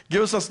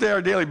 Give us this day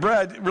our daily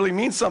bread. It really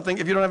means something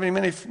if you don't have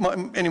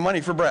any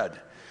money for bread.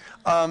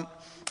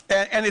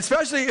 And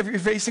especially if you're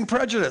facing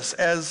prejudice,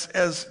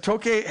 as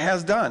Toke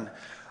has done.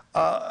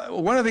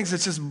 One of the things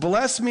that's just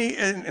blessed me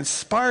and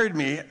inspired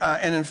me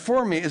and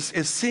informed me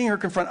is seeing her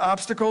confront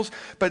obstacles,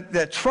 but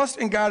that trust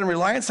in God and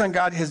reliance on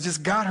God has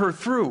just got her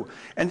through,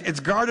 and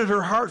it's guarded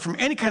her heart from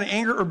any kind of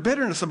anger or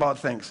bitterness about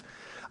things.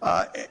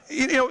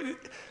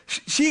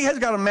 She has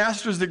got a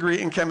master's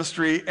degree in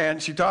chemistry, and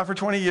she taught for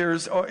 20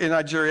 years in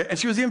Nigeria, and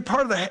she was even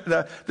part of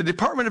the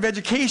Department of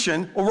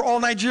Education over all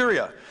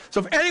Nigeria.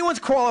 So if anyone's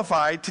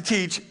qualified to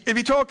teach, it'd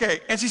be Toke,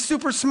 and she's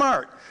super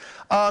smart.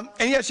 And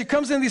yet she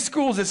comes into these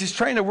schools as she's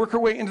trying to work her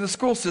way into the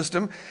school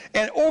system,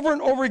 and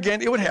over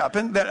again it would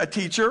happen that a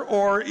teacher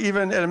or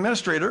even an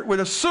administrator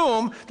would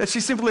assume that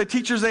she's simply a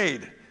teacher's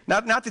aide,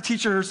 not the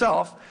teacher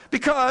herself,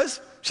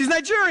 because she's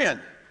Nigerian.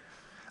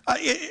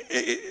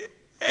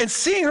 And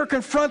seeing her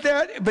confront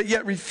that, but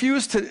yet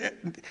refuse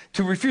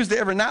to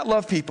ever not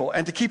love people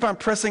and to keep on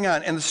pressing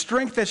on, and the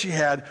strength that she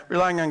had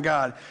relying on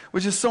God,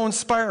 which is so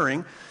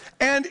inspiring.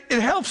 And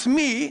it helps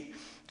me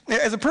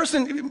as a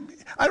person.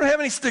 I don't have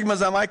any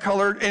stigmas on my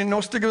color, and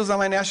no stigmas on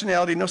my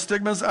nationality, no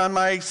stigmas on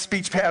my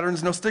speech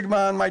patterns, no stigma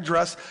on my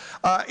dress.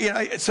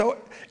 So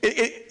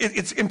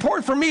it's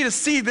important for me to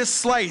see this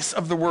slice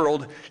of the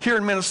world here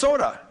in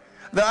Minnesota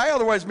that I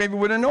otherwise maybe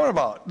wouldn't have known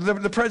about,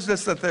 the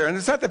prejudice that's there. And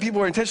it's not that people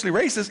are intentionally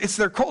racist, it's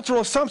their cultural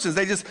assumptions.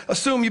 They just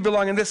assume you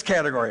belong in this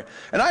category.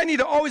 And I need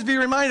to always be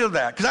reminded of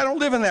that, because I don't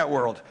live in that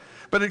world.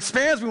 But it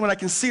expands me when I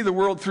can see the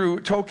world through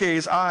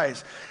Toke's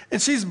eyes.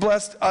 And she's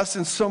blessed us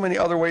in so many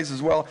other ways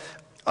as well.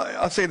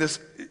 I'll say this.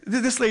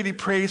 This lady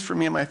prays for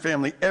me and my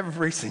family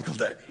every single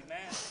day.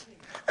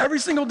 Every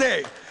single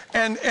day.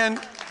 And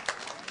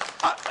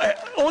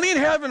only in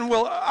heaven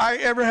will I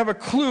ever have a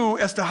clue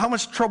as to how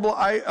much trouble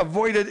I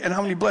avoided and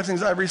how many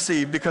blessings I've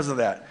received because of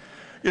that.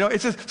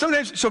 It's just,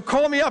 sometimes she'll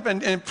call me up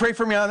and pray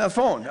for me on the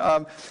phone.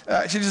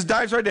 She just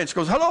dives right in. She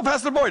goes, "Hello,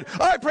 Pastor Boyd.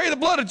 I pray the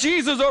blood of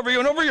Jesus over you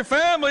and over your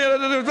family."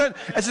 And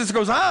it just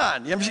goes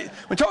on.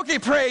 When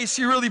Toke prays,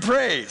 she really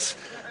prays.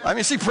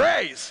 She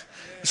prays.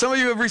 Some of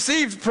you have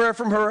received prayer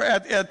from her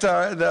at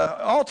the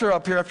altar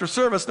up here after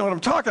service, know what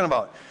I'm talking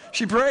about.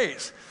 She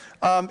prays.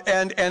 And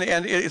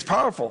it's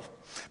powerful.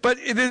 But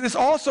this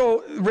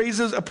also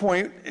raises a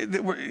point.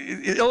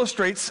 It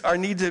illustrates our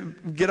need to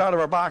get out of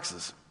our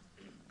boxes.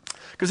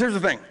 Because here's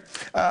the thing.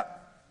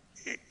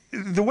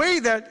 The way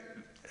that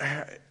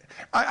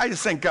I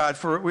just thank God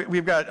for,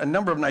 we've got a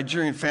number of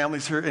Nigerian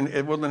families here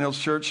at Woodland Hills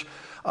Church,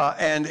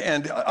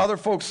 and other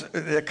folks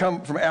that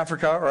come from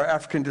Africa or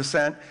African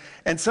descent.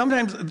 And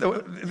sometimes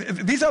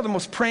these are the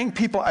most praying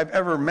people I've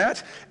ever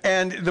met,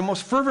 and the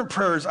most fervent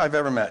prayers I've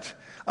ever met.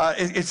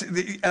 And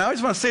I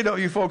just want to say to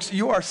you folks,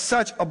 you are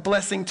such a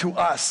blessing to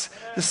us.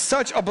 It's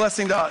such a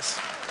blessing to us.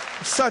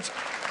 It's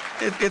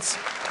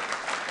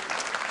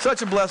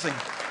such a blessing.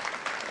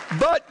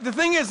 But the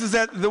thing is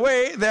that the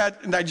way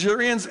that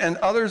Nigerians and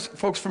others,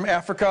 folks from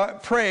Africa,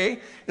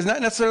 pray is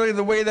not necessarily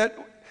the way that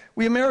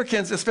we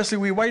Americans, especially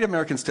we white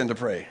Americans, tend to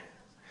pray.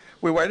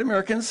 We white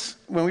Americans,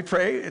 when we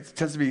pray, it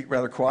tends to be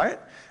rather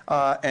quiet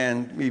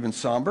and even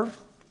somber.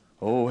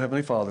 "Oh,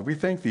 Heavenly Father, we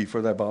thank Thee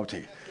for Thy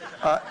bounty."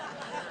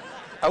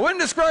 I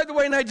wouldn't describe the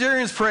way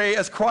Nigerians pray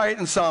as quiet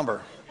and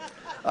somber.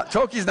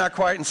 Toke's not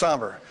quiet and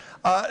somber.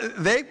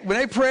 When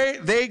they pray,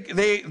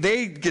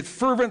 they get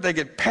fervent, they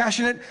get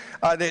passionate,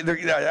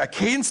 a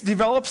cadence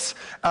develops,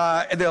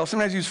 and they'll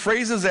sometimes use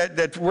phrases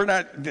that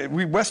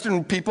we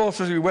Western people,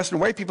 especially Western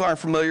white people, aren't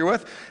familiar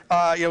with.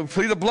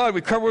 Plead the blood,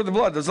 we cover with the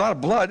blood. There's a lot of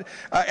blood,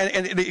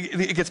 and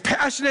it gets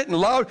passionate and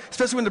loud,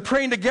 especially when they're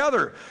praying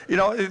together.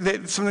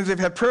 Sometimes they've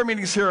had prayer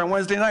meetings here on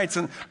Wednesday nights,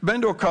 and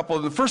been to a couple.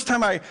 And the first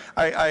time I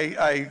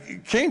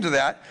came to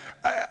that,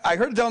 I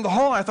heard it down the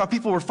hall, and I thought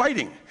people were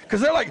fighting.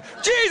 Because they're like,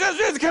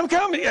 Jesus,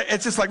 come.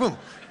 It's just like, boom.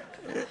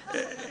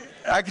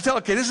 I could tell,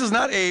 okay, this is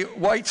not a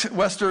white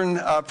Western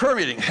prayer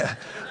meeting.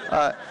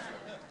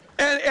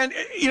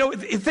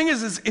 The thing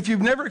is if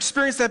you've never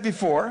experienced that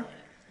before,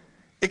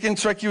 it can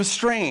strike you as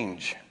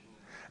strange.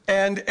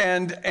 And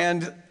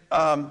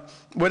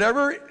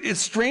whatever is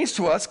strange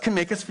to us can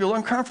make us feel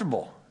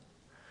uncomfortable.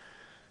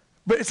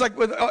 But it's like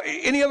with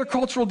any other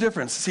cultural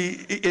difference.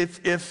 See,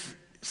 if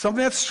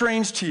something that's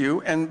strange to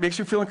you and makes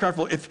you feel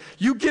uncomfortable, if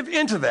you give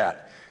into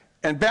that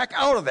and back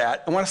out of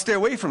that and want to stay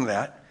away from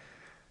that,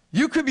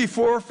 you could be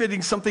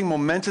forfeiting something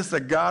momentous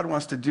that God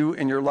wants to do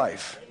in your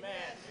life. Amen.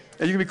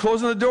 And you can be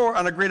closing the door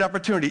on a great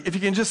opportunity. If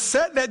you can just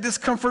set that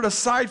discomfort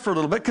aside for a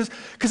little bit,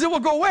 because it will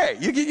go away.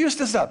 You get used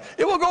to stuff.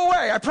 It will go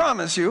away, I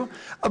promise you.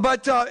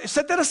 But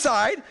set that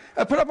aside,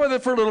 put up with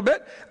it for a little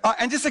bit,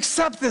 and just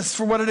accept this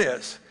for what it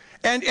is.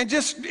 And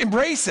just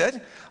embrace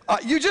it.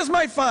 You just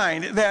might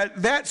find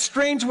that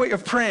strange way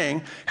of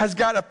praying has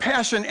got a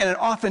passion and an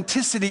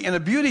authenticity and a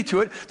beauty to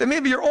it that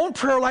maybe your own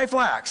prayer life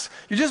lacks.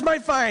 You just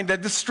might find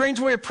that this strange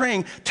way of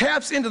praying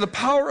taps into the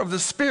power of the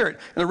Spirit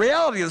and the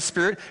reality of the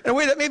Spirit in a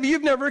way that maybe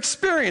you've never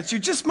experienced. You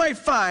just might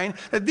find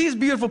that these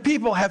beautiful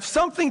people have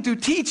something to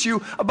teach you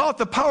about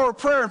the power of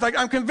prayer. In fact,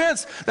 I'm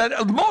convinced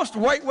that most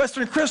white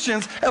Western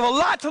Christians have a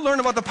lot to learn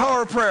about the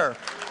power of prayer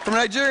from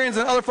Nigerians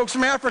and other folks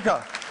from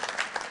Africa.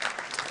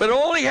 But it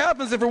only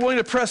happens if we're willing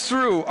to press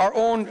through our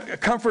own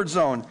comfort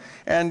zone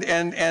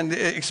and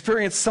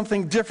experience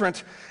something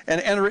different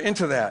and enter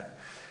into that.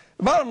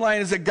 The bottom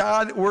line is that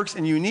God works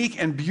in unique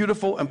and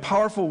beautiful and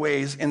powerful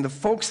ways in the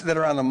folks that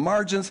are on the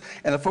margins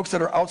and the folks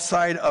that are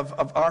outside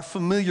of our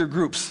familiar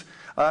groups,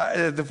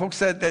 the folks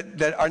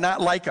that are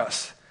not like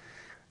us.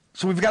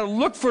 So we've got to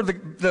look for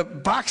the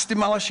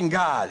box-demolishing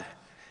God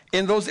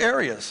in those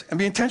areas and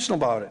be intentional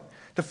about it.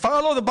 To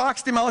follow the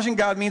box-demolishing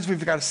God means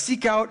we've got to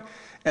seek out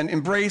and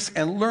embrace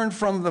and learn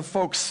from the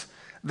folks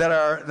that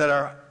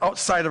are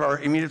outside of our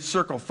immediate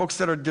circle, folks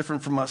that are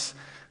different from us,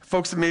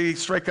 folks that maybe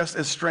strike us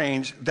as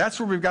strange. That's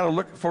where we've got to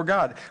look for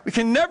God. We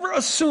can never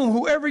assume,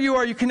 whoever you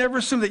are, you can never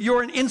assume that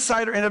you're an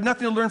insider and have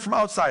nothing to learn from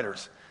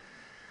outsiders.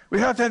 We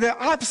have to have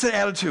that opposite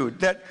attitude,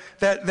 that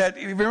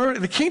remember,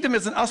 the kingdom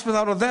isn't us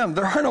without them.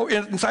 There are no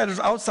insiders,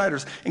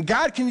 outsiders. And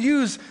God can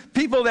use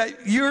people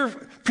that your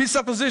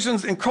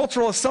presuppositions and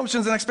cultural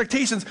assumptions and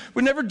expectations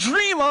would never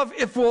dream of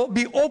if we'll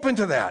be open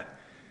to that.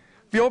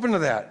 Be open to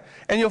that.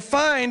 And you'll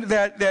find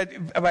that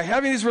by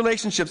having these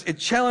relationships, it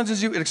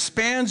challenges you, it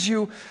expands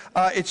you,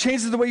 it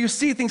changes the way you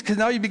see things, because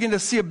now you begin to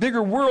see a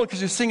bigger world because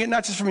you're seeing it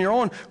not just from your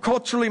own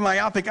culturally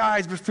myopic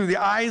eyes, but through the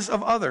eyes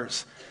of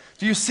others.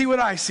 Do you see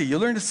what I see? You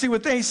learn to see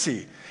what they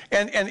see.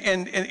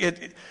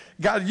 And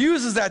God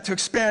uses that to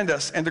expand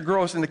us and to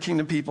grow us into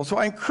kingdom people. So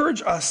I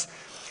encourage us,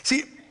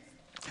 see,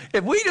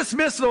 if we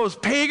dismiss those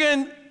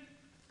pagan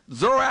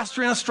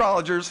Zoroastrian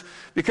astrologers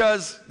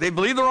because they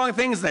believe the wrong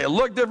things, and they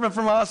look different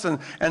from us, and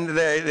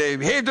they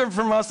behave different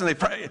from us, and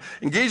they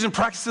engage in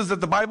practices that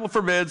the Bible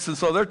forbids, and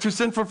so they're too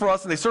sinful for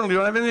us, and they certainly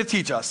don't have anything to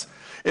teach us.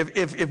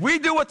 If we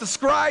do what the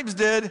scribes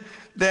did,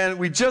 then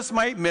we just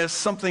might miss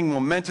something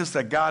momentous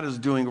that God is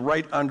doing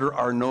right under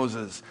our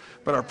noses.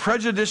 But our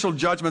prejudicial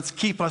judgments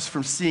keep us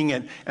from seeing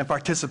it and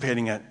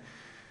participating in it.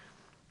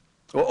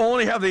 We'll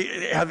only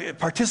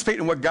participate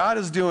in what God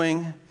is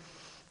doing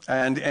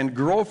and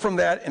grow from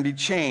that and be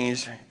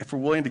changed if we're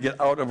willing to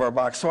get out of our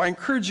box. So I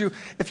encourage you,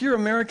 if you're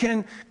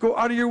American, go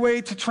out of your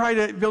way to try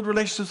to build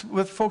relationships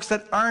with folks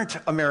that aren't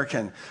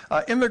American,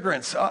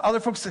 immigrants, other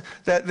folks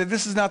that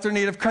this is not their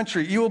native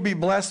country. You will be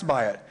blessed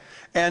by it.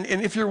 And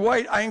if you're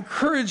white, I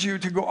encourage you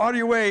to go out of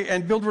your way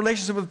and build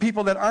relationships with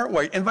people that aren't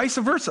white, and vice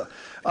versa.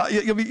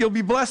 You'll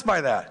be blessed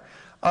by that.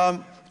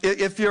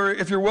 If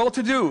you're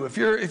well-to-do,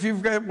 if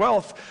you've got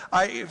wealth,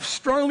 I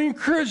strongly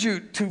encourage you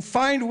to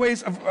find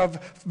ways of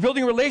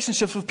building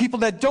relationships with people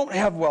that don't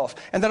have wealth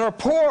and that are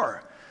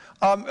poor.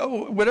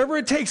 Whatever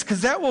it takes,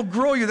 because that will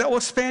grow you, that will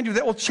expand you,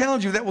 that will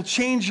challenge you, that will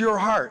change your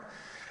heart.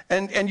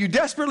 And you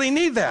desperately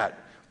need that.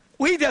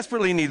 We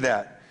desperately need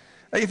that.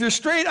 If you're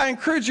straight, I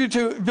encourage you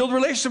to build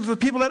relationships with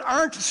people that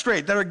aren't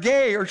straight, that are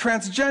gay or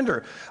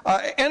transgender.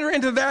 Enter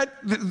into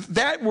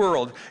that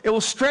world. It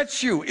will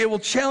stretch you. It will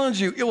challenge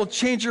you. It will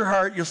change your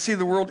heart. You'll see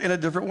the world in a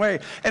different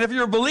way. And if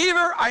you're a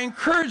believer, I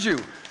encourage you,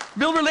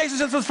 build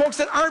relationships with folks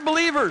that aren't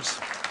believers.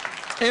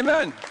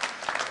 Amen.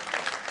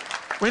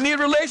 We need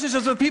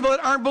relationships with people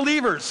that aren't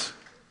believers.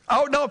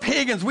 Out and out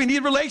pagans. We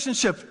need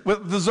relationships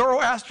with the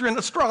Zoroastrian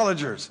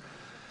astrologers.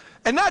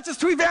 And not just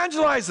to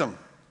evangelize them.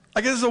 I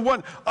guess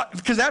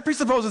because that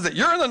presupposes that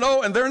you're in the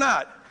know and they're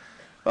not.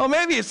 Well,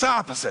 maybe it's the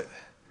opposite.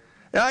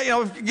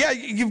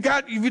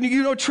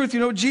 You know truth, you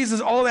know Jesus,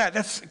 all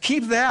that.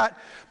 Keep that,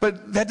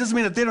 but that doesn't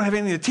mean that they don't have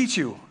anything to teach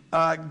you.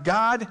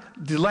 God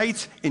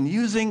delights in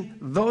using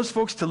those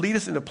folks to lead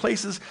us into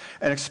places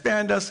and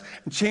expand us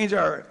and change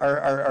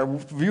our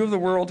view of the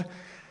world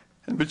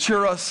and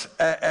mature us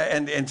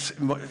and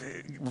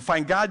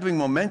find God doing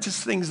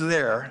momentous things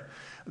there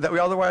that we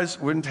otherwise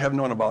wouldn't have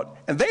known about.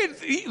 And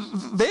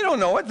they don't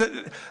know it.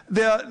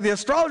 The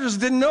astrologers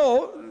didn't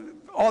know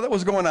all that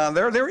was going on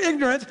there. They were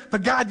ignorant,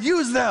 but God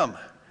used them.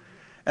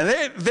 And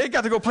they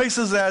got to go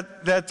places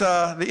that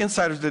the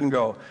insiders didn't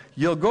go.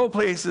 You'll go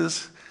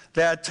places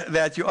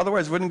that you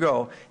otherwise wouldn't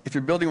go if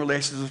you're building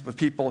relationships with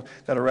people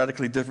that are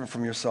radically different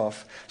from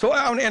yourself. So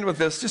I want to end with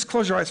this. Just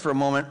close your eyes for a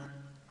moment.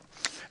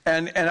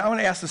 And I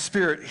want to ask the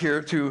Spirit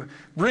here to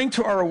bring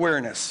to our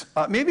awareness.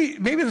 Maybe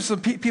there's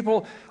some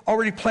people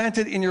already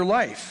planted in your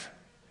life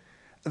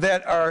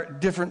that are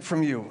different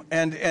from you.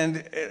 And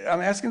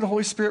I'm asking the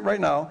Holy Spirit right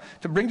now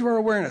to bring to our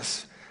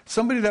awareness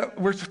somebody that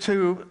we're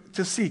to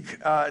seek,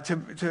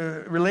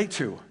 to relate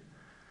to,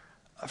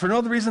 for no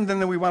other reason than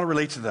that we want to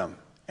relate to them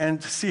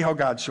and to see how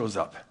God shows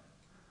up.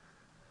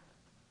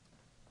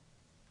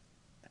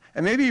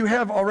 And maybe you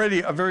have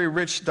already a very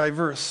rich,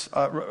 diverse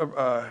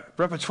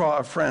repertoire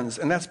of friends,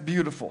 and that's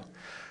beautiful.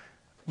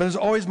 But there's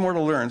always more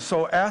to learn.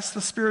 So ask the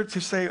Spirit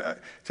to say,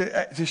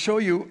 to show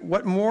you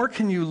what more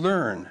can you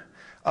learn.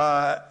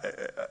 What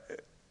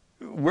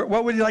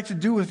would you like to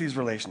do with these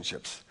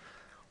relationships?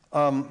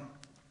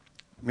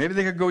 Maybe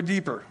they could go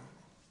deeper.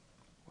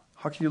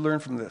 How can you learn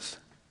from this?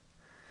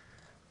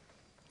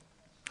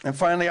 And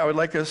finally, I would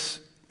like us,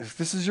 if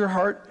this is your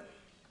heart,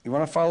 you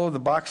want to follow the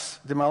box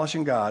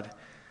demolishing God,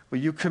 will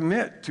you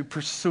commit to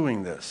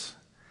pursuing this?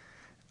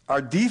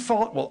 Our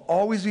default will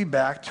always be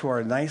back to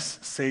our nice,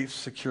 safe,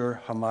 secure,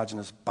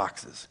 homogeneous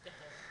boxes.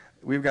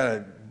 We've got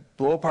to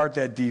blow apart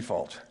that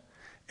default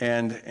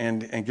and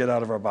get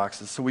out of our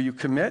boxes. So will you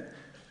commit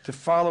to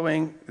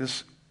following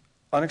this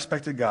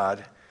unexpected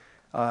God?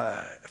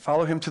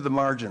 Follow him to the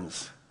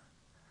margins.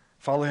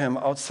 Follow him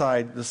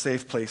outside the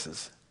safe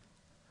places.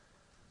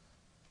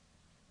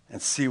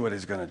 And see what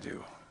he's going to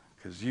do.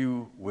 Because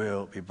you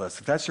will be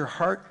blessed. If that's your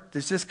heart,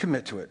 just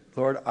commit to it.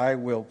 Lord, I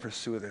will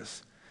pursue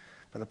this.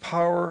 By the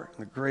power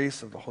and the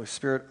grace of the Holy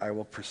Spirit, I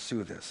will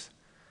pursue this.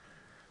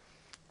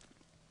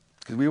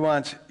 Because we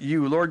want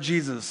you, Lord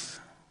Jesus,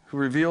 who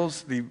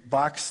reveals the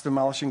box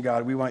demolishing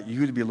God, we want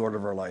you to be Lord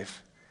of our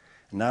life,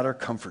 not our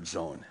comfort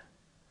zone,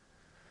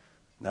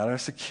 not our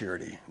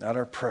security, not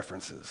our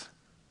preferences,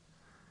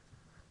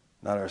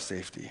 not our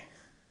safety.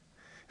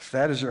 If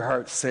that is your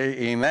heart, say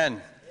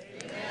amen.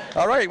 Amen.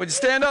 All right, would you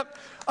stand up?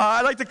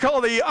 I'd like to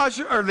call the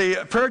usher or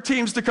the prayer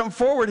teams to come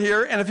forward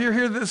here. And if you're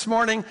here this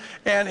morning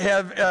and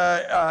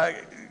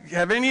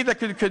have any that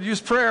could use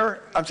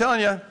prayer, I'm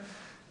telling you,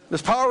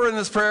 there's power in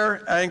this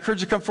prayer. I encourage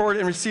you to come forward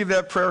and receive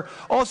that prayer.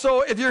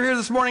 Also, if you're here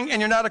this morning and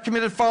you're not a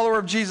committed follower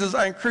of Jesus,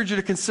 I encourage you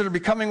to consider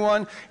becoming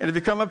one. And if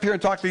you come up here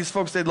and talk to these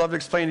folks, they'd love to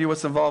explain to you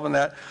what's involved in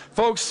that.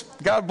 Folks,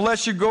 God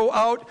bless you. Go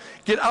out,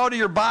 get out of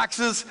your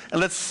boxes, and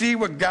let's see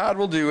what God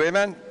will do.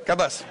 Amen. God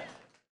bless.